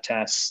at-home lab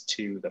tests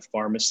to the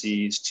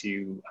pharmacies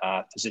to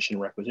physician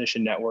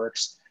requisition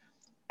networks.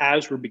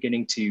 As we're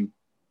beginning to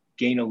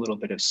gain a little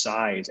bit of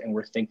size and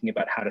we're thinking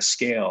about how to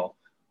scale,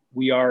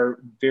 we are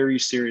very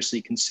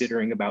seriously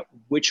considering about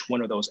which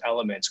one of those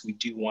elements we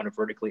do want to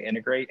vertically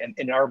integrate. And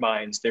in our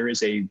minds,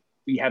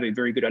 we have a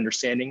very good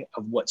understanding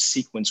of what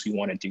sequence we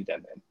want to do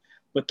them in.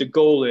 But the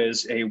goal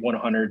is a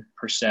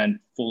 100%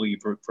 fully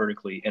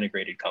vertically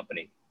integrated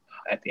company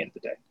at the end of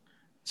the day.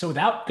 So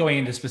without going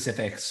into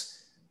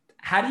specifics,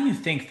 how do you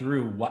think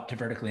through what to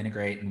vertically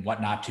integrate and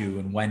what not to,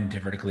 and when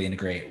to vertically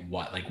integrate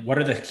what? Like, what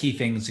are the key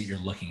things that you're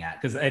looking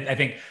at? Because I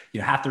think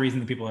half the reason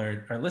that people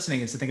are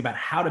listening is to think about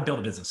how to build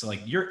a business. So like,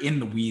 you're in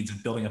the weeds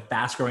of building a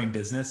fast growing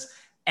business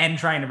and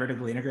trying to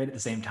vertically integrate at the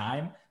same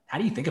time. How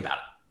do you think about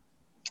it?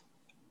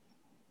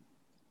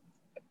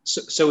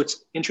 So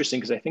it's interesting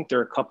because I think there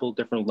are a couple of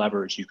different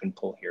levers you can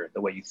pull here,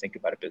 the way you think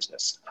about a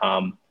business.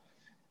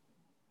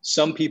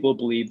 Some people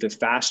believe the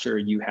faster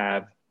you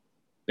have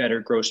better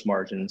gross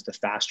margins, the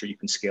faster you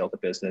can scale the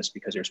business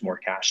because there's more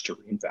cash to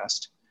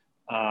reinvest.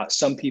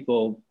 Some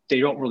people, they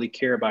don't really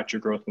care about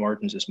your growth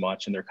margins as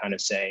much, and they're kind of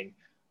saying,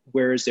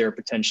 where is there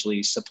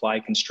potentially supply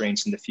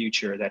constraints in the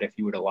future that if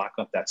you were to lock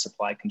up that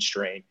supply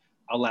constraint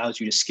allows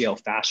you to scale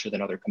faster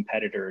than other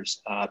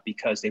competitors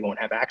because they won't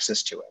have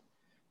access to it.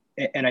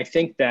 And I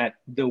think that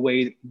the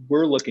way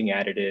we're looking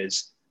at it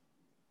is,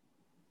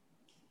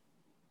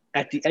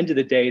 at the end of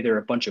the day, there are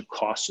a bunch of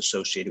costs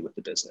associated with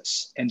the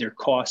business, and they're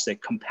costs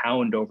that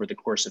compound over the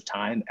course of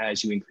time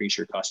as you increase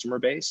your customer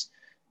base.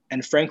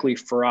 And frankly,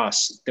 for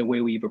us, the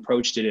way we've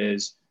approached it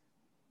is,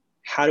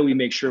 how do we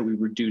make sure we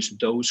reduce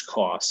those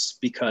costs?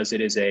 Because it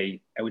is I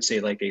would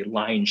say like a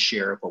lion's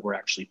share of what we're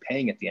actually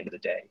paying at the end of the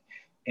day.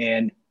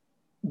 And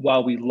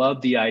while we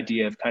love the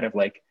idea of kind of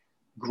like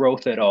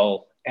growth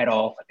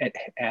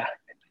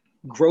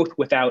growth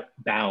without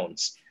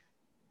bounds,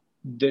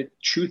 the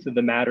truth of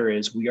the matter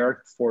is we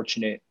are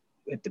fortunate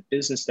at the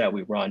business that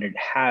we run. It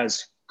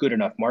has good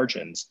enough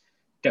margins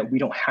that we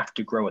don't have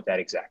to grow at that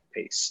exact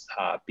pace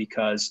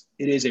because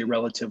it is a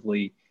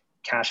relatively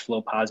cash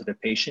flow positive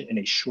patient in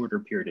a shorter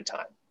period of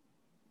time.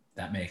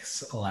 That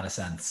makes a lot of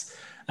sense.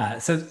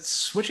 So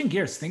switching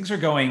gears, things are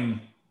going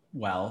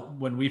well.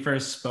 When we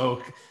first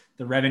spoke,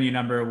 the revenue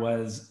number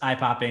was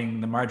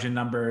eye-popping. The margin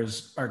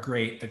numbers are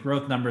great. The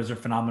growth numbers are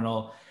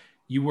phenomenal.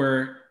 You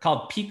were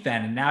called Peak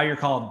then, and now you're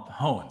called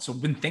Hone. So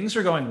when things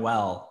are going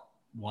well,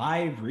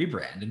 why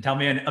rebrand? And tell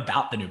me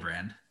about the new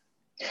brand.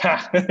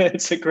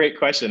 It's a great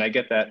question. I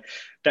get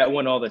that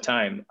one all the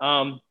time.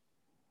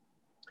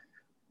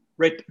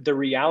 Right. The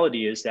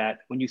reality is that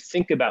when you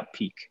think about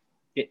peak,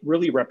 it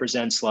really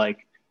represents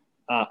like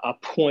a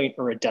point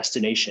or a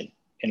destination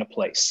in a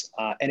place.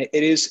 And it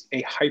is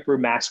a hyper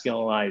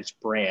masculinized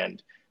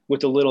brand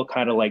with a little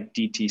kind of like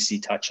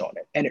DTC touch on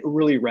it. And it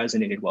really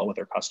resonated well with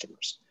our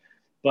customers.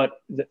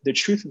 But the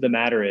truth of the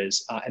matter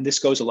is, and this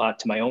goes a lot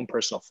to my own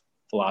personal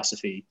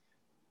philosophy,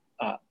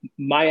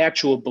 my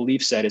actual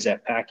belief set is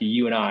that, Packy,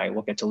 you and I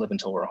will get to live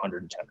until we're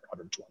 110 or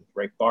 120,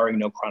 right? Barring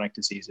no chronic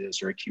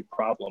diseases or acute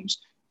problems.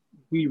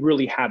 We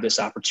really have this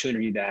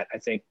opportunity that I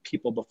think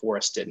people before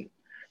us didn't.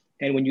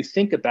 And when you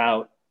think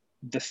about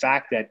the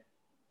fact that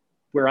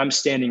where I'm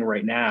standing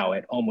right now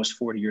at almost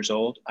 40 years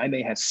old, I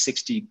may have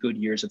 60 good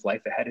years of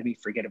life ahead of me.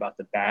 Forget about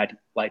the bad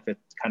life at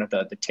kind of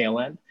the tail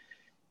end.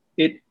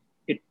 It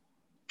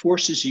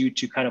forces you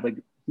to kind of like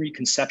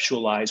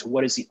reconceptualize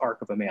what does the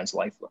arc of a man's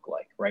life look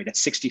like, right? At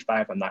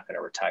 65, I'm not going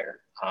to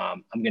retire.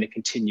 I'm going to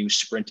continue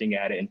sprinting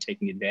at it and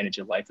taking advantage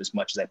of life as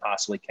much as I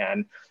possibly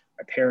can.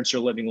 My parents are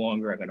living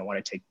longer. I'm going to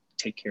want to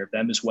take care of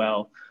them as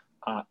well.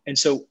 And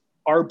so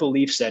our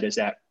belief set is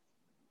that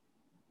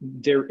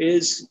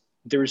there's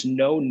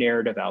no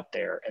narrative out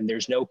there, and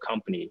there's no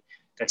company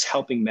that's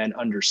helping men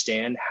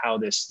understand how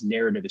this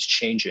narrative is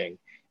changing.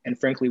 And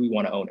frankly, we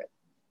want to own it.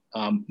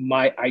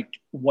 I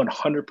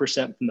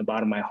 100% from the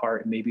bottom of my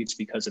heart, and maybe it's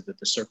because of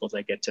the circles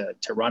I get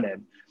to run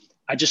in,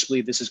 I just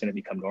believe this is going to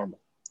become normal.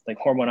 Like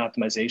hormone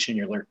optimization,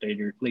 your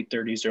late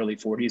 30s, early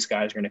 40s,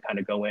 guys are going to kind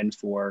of go in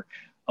for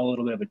a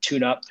little bit of a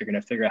tune-up. They're going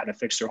to figure out how to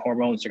fix their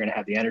hormones. They're going to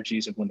have the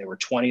energies of when they were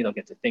 20. They'll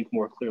get to think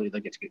more clearly.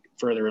 They'll get to get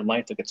further in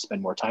life. They'll get to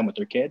spend more time with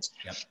their kids.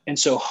 Yep. And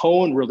so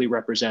hone really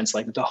represents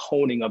like the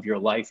honing of your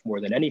life more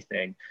than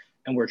anything.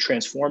 And we're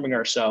transforming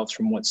ourselves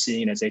from what's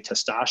seen as a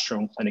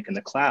testosterone clinic in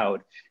the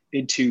cloud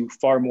into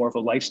far more of a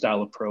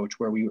lifestyle approach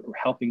where we are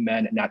helping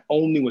men not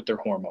only with their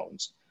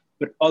hormones,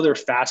 but other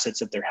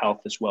facets of their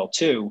health as well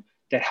too,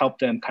 that help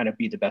them kind of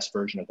be the best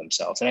version of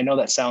themselves. And I know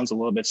that sounds a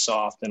little bit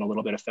soft and a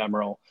little bit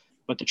ephemeral,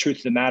 but the truth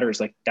of the matter is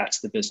like, that's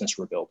the business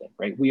we're building,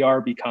 right? We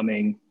are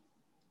becoming,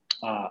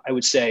 I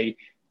would say,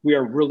 we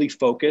are really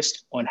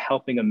focused on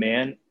helping a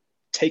man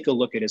take a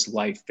look at his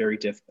life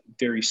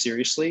very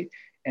seriously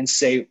and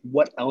say,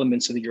 what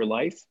elements of your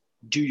life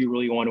do you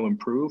really want to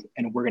improve?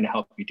 And we're going to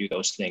help you do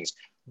those things,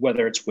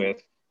 whether it's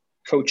with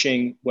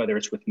coaching, whether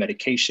it's with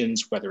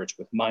medications, whether it's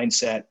with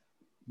mindset,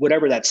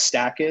 whatever that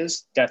stack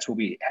is, that's what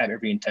we have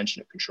every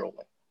intention of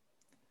controlling.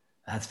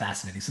 That's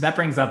fascinating. So that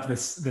brings up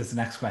this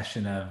next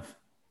question of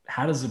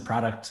how does the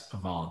product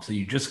evolve? So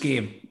you just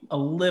gave a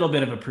little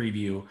bit of a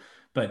preview,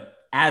 but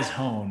as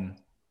Hone,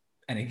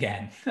 and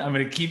again, I'm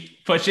going to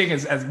keep pushing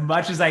as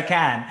much as I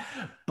can,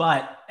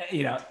 but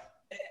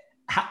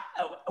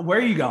where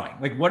are you going?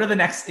 Like, what are the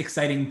next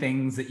exciting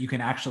things that you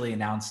can actually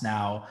announce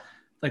now?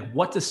 Like,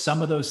 what does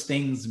some of those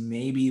things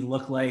maybe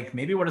look like?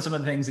 Maybe what are some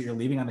of the things that you're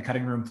leaving on the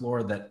cutting room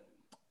floor that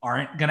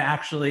aren't going to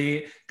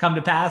actually come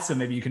to pass? So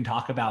maybe you can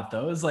talk about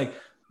those. Like,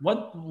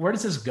 where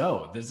does this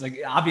go? There's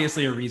like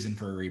obviously a reason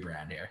for a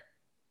rebrand here.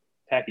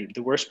 Packy,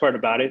 the worst part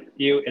about it,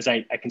 is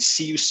I can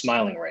see you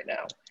smiling right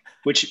now,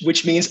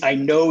 which means I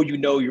know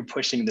you're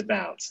pushing the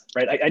bounds,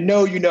 right? I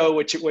know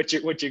what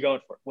you're going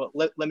for. Well,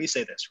 let me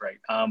say this,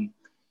 right?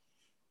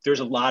 There's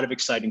a lot of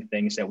exciting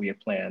things that we have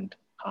planned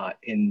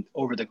in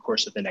over the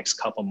course of the next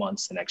couple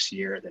months, the next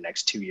year, the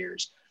next 2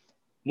 years.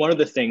 One of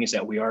the things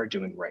that we are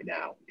doing right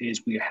now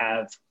is we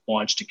have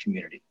launched a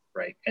community,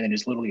 right? And it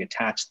is literally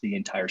attached to the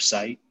entire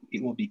site.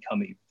 It will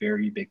become a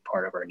very big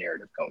part of our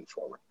narrative going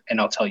forward.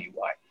 And I'll tell you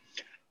why.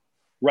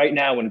 Right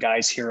now, when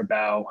guys hear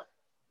about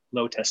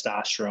low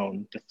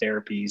testosterone, the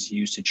therapies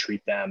used to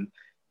treat them,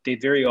 they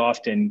very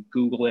often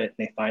Google it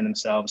and they find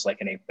themselves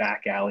like in a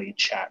back alley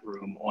chat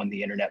room on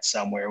the internet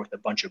somewhere with a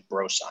bunch of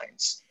bro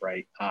signs,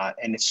 right?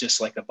 And it's just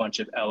like a bunch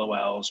of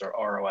LOLs or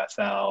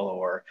ROFL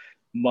or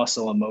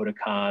muscle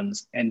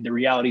emoticons. And the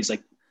reality is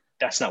like,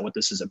 that's not what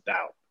this is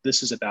about.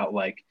 This is about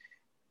like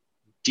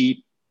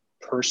deep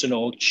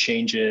personal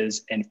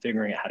changes and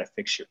figuring out how to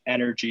fix your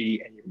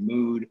energy and your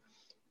mood.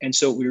 And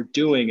so what we're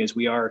doing is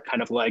we are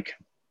kind of like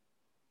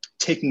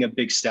taking a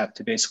big step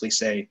to basically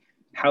say,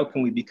 how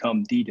can we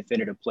become the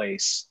definitive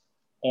place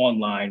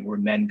online where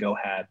men go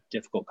have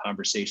difficult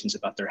conversations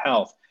about their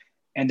health?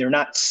 And they're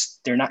not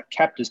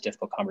kept as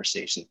difficult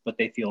conversations, but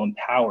they feel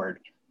empowered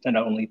to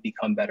not only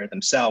become better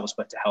themselves,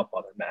 but to help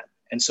other men.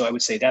 And so I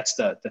would say that's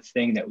the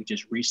thing that we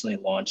just recently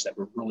launched that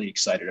we're really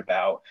excited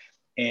about.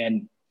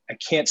 And I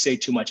can't say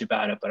too much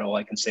about it, but all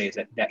I can say is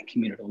that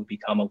community will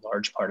become a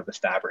large part of the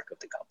fabric of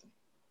the company.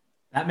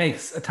 That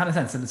makes a ton of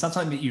sense. And it's not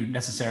something that you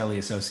necessarily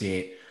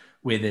associate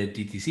with a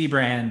DTC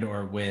brand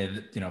or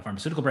with, a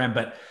pharmaceutical brand,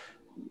 but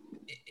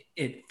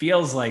it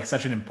feels like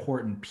such an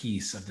important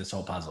piece of this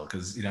whole puzzle.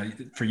 Cause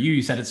for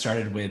you said it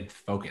started with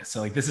focus.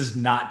 So like, this is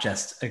not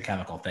just a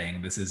chemical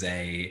thing. This is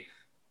a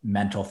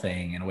mental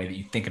thing and a way that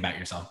you think about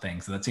yourself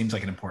thing. So that seems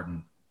like an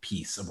important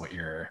piece of what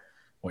you're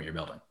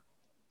building.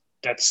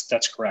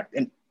 That's correct.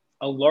 And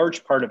a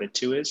large part of it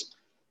too is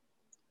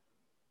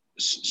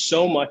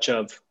so much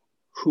of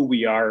who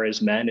we are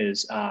as men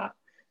is, I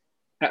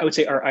would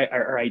say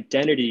our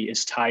identity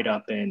is tied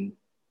up in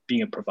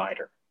being a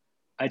provider.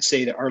 I'd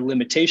say that our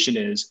limitation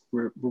is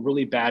we're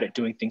really bad at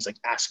doing things like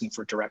asking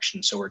for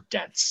direction. So we're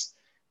dense.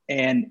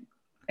 And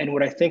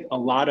what I think a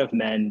lot of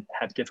men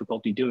have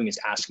difficulty doing is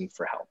asking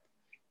for help.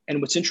 And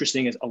what's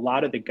interesting is a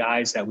lot of the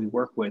guys that we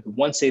work with,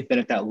 once they've been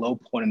at that low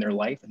point in their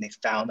life and they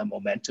found the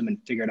momentum and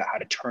figured out how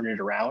to turn it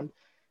around,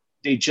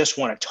 they just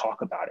want to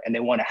talk about it and they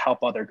want to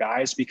help other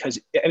guys, because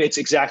it's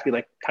exactly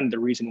like kind of the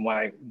reason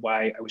why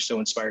I was so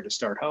inspired to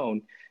start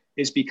Hone,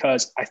 is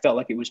because I felt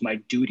like it was my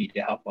duty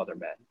to help other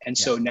men. And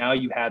so now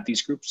you have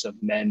these groups of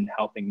men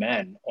helping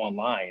men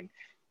online.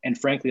 And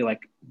frankly,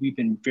 like, we've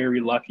been very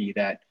lucky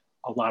that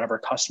a lot of our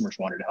customers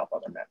wanted to help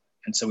other men.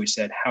 And so we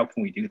said, how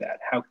can we do that?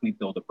 How can we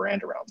build a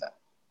brand around that?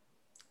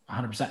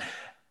 100%.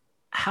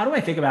 How do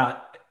I think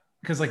about,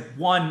 because like,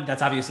 one,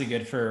 that's obviously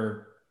good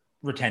for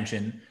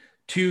retention.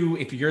 Two,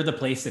 if you're the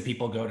place that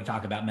people go to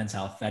talk about men's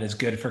health, that is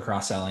good for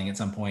cross-selling at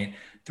some point.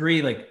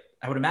 Three, like,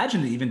 I would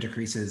imagine it even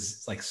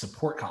decreases like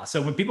support costs.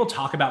 So when people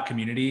talk about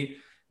community,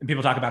 and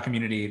people talk about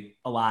community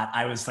a lot,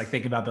 I was like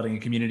thinking about building a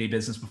community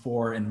business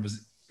before and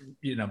was,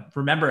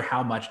 remember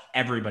how much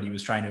everybody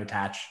was trying to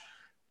attach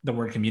the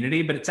word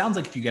community, but it sounds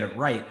like if you get it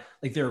right,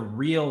 like there are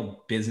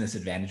real business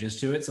advantages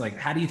to it. So like,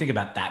 how do you think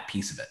about that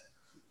piece of it?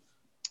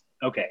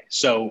 Okay.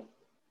 So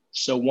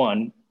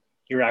one,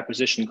 your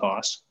acquisition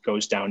cost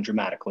goes down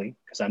dramatically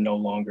because I'm no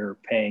longer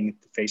paying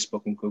the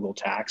Facebook and Google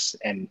tax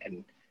and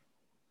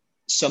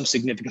some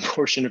significant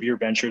portion of your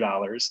venture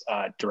dollars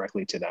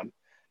directly to them.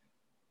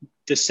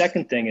 The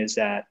second thing is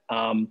that,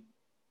 and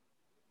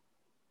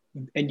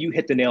you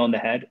hit the nail on the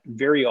head,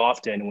 very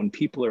often when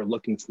people are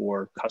looking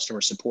for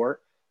customer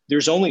support,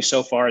 there's only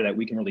so far that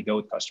we can really go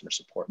with customer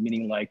support,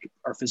 meaning like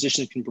our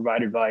physicians can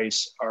provide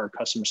advice, our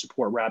customer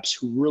support reps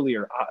who really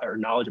are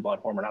knowledgeable on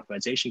hormone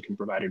optimization can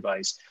provide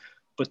advice.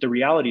 But the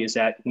reality is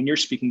that when you're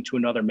speaking to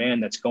another man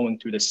that's going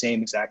through the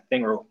same exact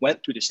thing or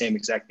went through the same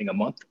exact thing a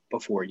month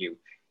before you,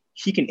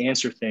 he can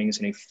answer things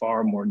in a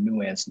far more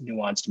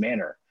nuanced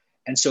manner.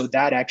 And so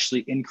that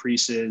actually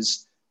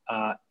increases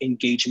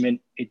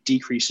engagement. It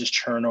decreases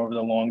churn over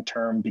the long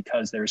term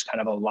because there's kind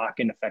of a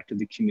lock-in effect of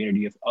the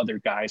community of other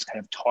guys kind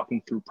of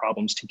talking through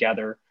problems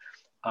together.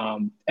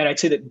 And I'd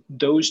say that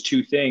those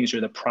two things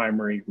are the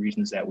primary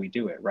reasons that we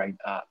do it, right?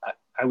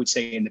 I would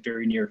say in the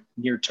very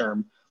near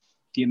term,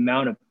 the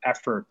amount of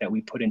effort that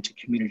we put into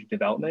community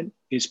development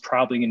is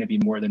probably going to be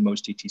more than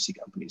most DTC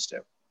companies do.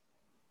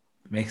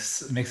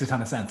 Makes a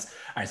ton of sense.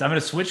 All right, so I'm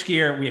going to switch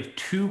gear. We have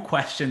 2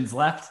 questions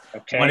left.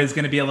 Okay. One is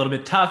going to be a little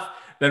bit tough,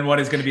 then one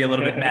is going to be a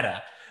little bit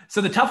meta.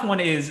 So the tough one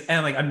is,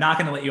 and like, I'm not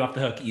going to let you off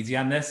the hook easy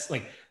on this.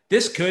 Like,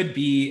 this could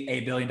be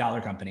a $1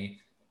 billion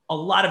company. A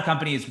lot of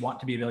companies want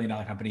to be a $1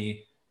 billion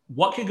company.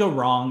 What could go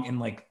wrong in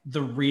like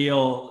the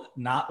real,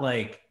 not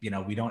like,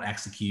 we don't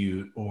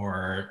execute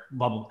or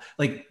bubble,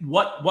 like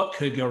what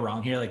could go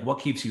wrong here? Like, what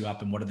keeps you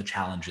up and what are the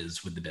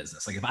challenges with the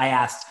business? Like, if I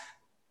asked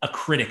a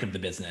critic of the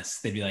business,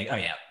 they'd be like, oh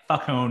yeah,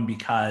 fuck Hone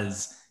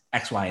because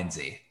X, Y, and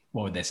Z.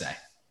 What would they say?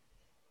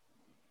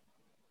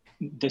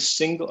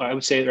 I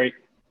would say, right,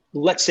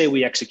 let's say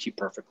we execute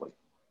perfectly.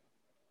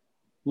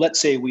 Let's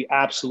say we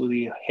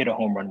absolutely hit a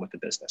home run with the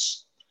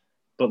business.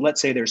 But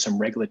let's say there's some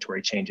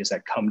regulatory changes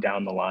that come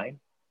down the line.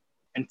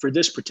 And for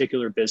this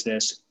particular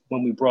business,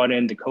 when we brought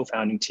in the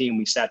co-founding team,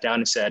 we sat down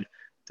and said,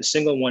 the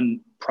single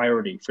one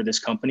priority for this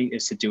company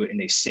is to do it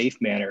in a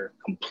safe manner,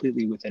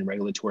 completely within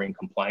regulatory and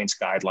compliance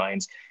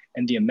guidelines.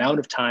 And the amount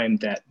of time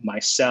that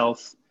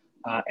myself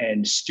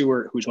and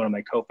Stuart, who's one of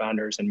my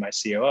co-founders and my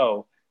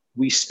COO,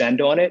 we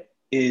spend on it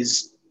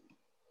is,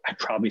 I'd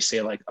probably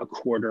say like a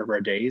quarter of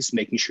our days,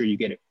 making sure you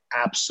get it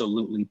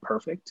absolutely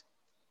perfect.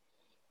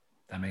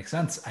 That makes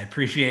sense. I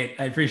appreciate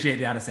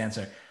the honest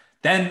answer.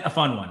 Then a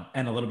fun one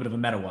and a little bit of a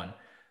meta one,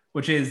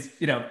 which is,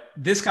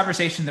 this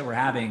conversation that we're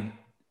having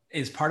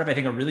is part of, I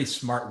think, a really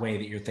smart way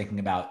that you're thinking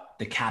about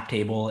the cap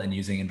table and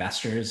using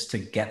investors to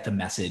get the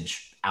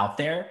message out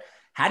there.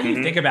 How do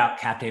you think about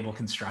cap table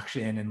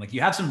construction? And like,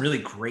 you have some really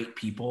great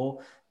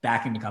people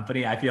backing the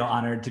company. I feel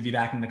honored to be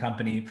backing the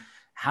company.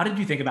 How did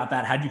you think about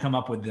that? How did you come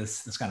up with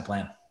this kind of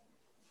plan?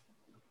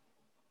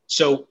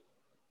 So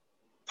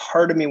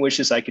part of me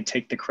wishes I could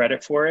take the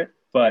credit for it,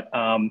 but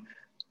Ankur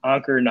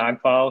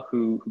Nagpal,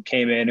 who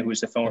came in, who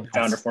was the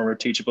founder, former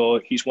Teachable,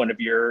 he's one of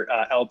your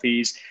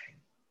LPs.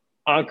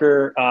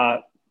 Ankur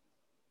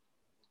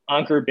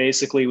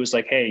basically was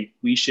like, hey,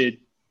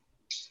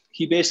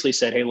 he basically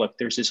said, hey, look,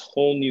 there's this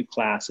whole new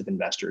class of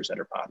investors that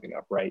are popping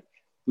up, right?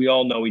 We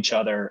all know each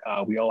other.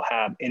 We all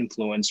have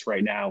influence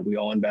right now. We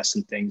all invest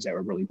in things that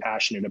we're really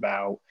passionate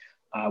about.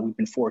 We've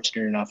been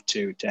fortunate enough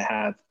to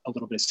have a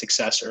little bit of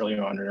success early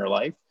on in our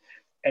life.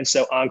 And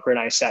so Ankur and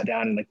I sat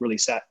down and like really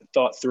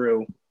thought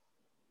through,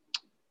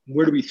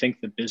 where do we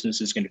think the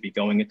business is going to be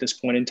going at this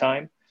point in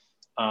time?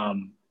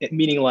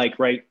 Meaning like,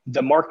 right,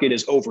 the market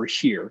is over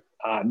here,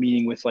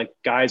 meaning with like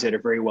guys that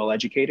are very well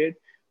educated.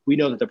 We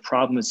know that the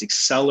problem is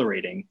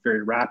accelerating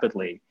very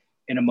rapidly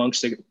and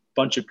amongst a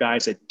bunch of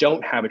guys that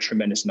don't have a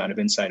tremendous amount of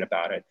insight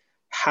about it.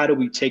 how do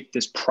we take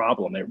this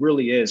problem? It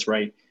really is,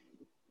 right?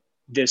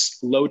 This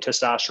low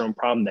testosterone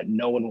problem that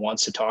no one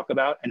wants to talk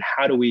about, and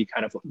how do we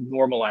kind of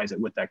normalize it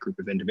with that group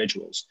of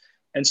individuals?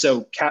 And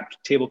so cap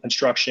table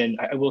construction,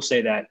 I will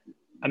say that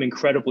I'm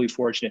incredibly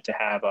fortunate to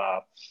have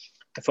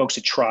the folks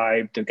at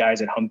Tribe, the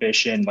guys at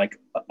Humbition, like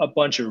a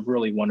bunch of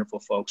really wonderful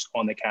folks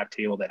on the cap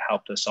table that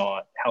helped us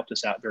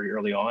out very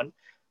early on.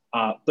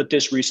 But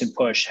this recent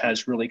push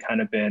has really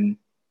kind of been,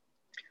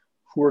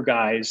 who are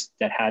guys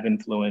that have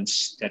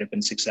influence, that have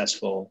been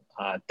successful,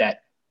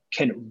 that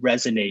can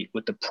resonate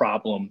with the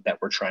problem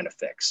that we're trying to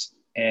fix.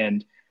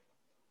 And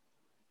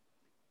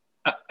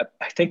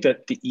I think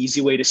that the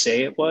easy way to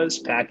say it was,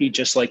 Packy,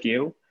 just like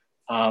you,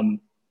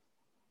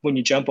 when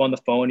you jump on the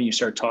phone and you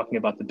start talking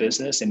about the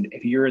business, and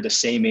if you're the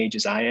same age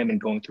as I am and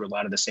going through a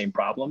lot of the same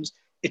problems,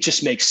 it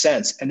just makes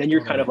sense. And then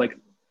you're kind of like,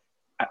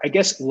 I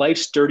guess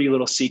life's dirty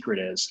little secret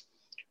is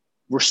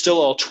we're still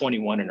all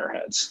 21 in our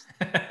heads,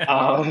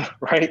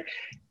 right?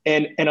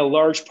 And a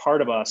large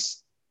part of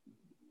us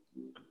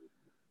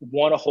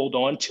want to hold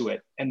on to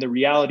it. And the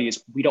reality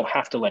is we don't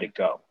have to let it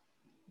go.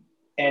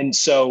 And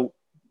so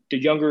the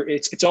younger,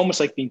 it's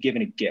almost like being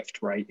given a gift,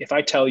 right? If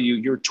I tell you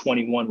you're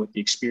 21 with the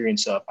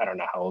experience of, I don't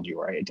know how old you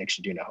are, I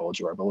actually do know how old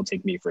you are, but we'll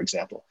take me, for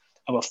example,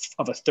 of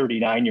a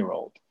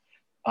 39-year-old.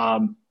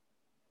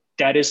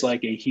 That is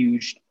like a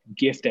huge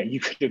gift that you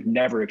could have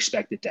never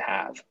expected to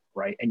have,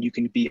 right? And you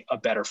can be a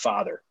better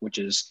father, which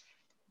is,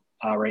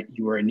 right,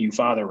 you are a new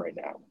father right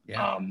now.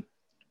 Yeah.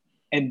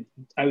 And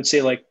I would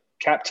say like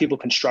cap table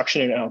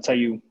construction, and I'll tell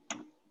you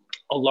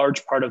a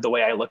large part of the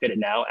way I look at it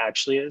now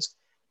actually is,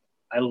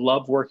 I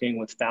love working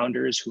with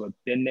founders who have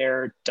been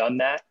there, done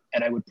that.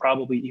 And I would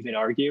probably even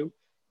argue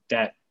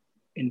that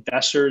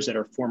investors that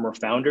are former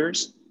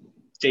founders,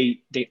 they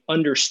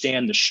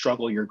understand the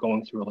struggle you're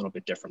going through a little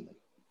bit differently.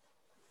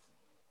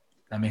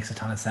 That makes a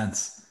ton of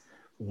sense.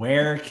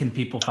 Where can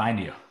people find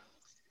you?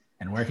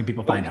 And where can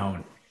people find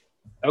Hone?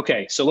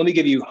 Okay, so let me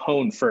give you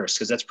Hone first,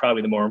 because that's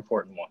probably the more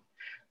important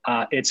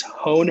one. It's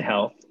Hone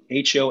Health,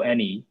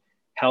 H-O-N-E,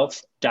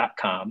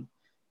 health.com.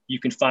 You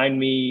can find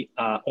me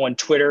on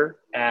Twitter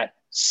at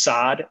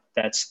Saad,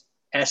 that's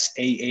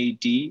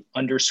SAAD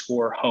 _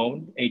 Hone,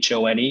 Hone. You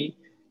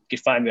can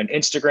find me on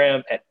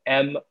Instagram at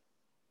M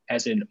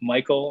as in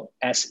Michael,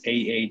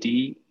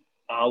 SAAD,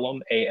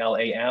 Alam,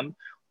 ALAM,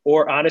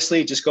 or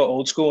honestly, just go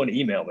old school and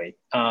email me.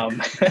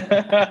 And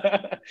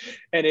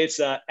it's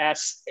SALAM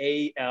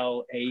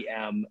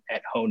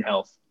at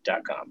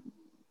honehealth.com.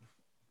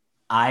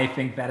 I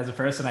think that is a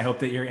first, and I hope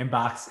that your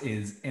inbox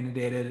is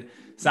inundated.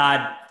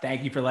 Saad,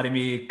 thank you for letting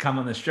me come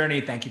on this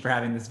journey. Thank you for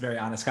having this very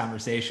honest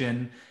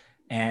conversation.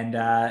 And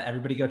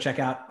everybody go check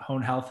out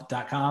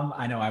honehealth.com.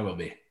 I know I will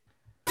be.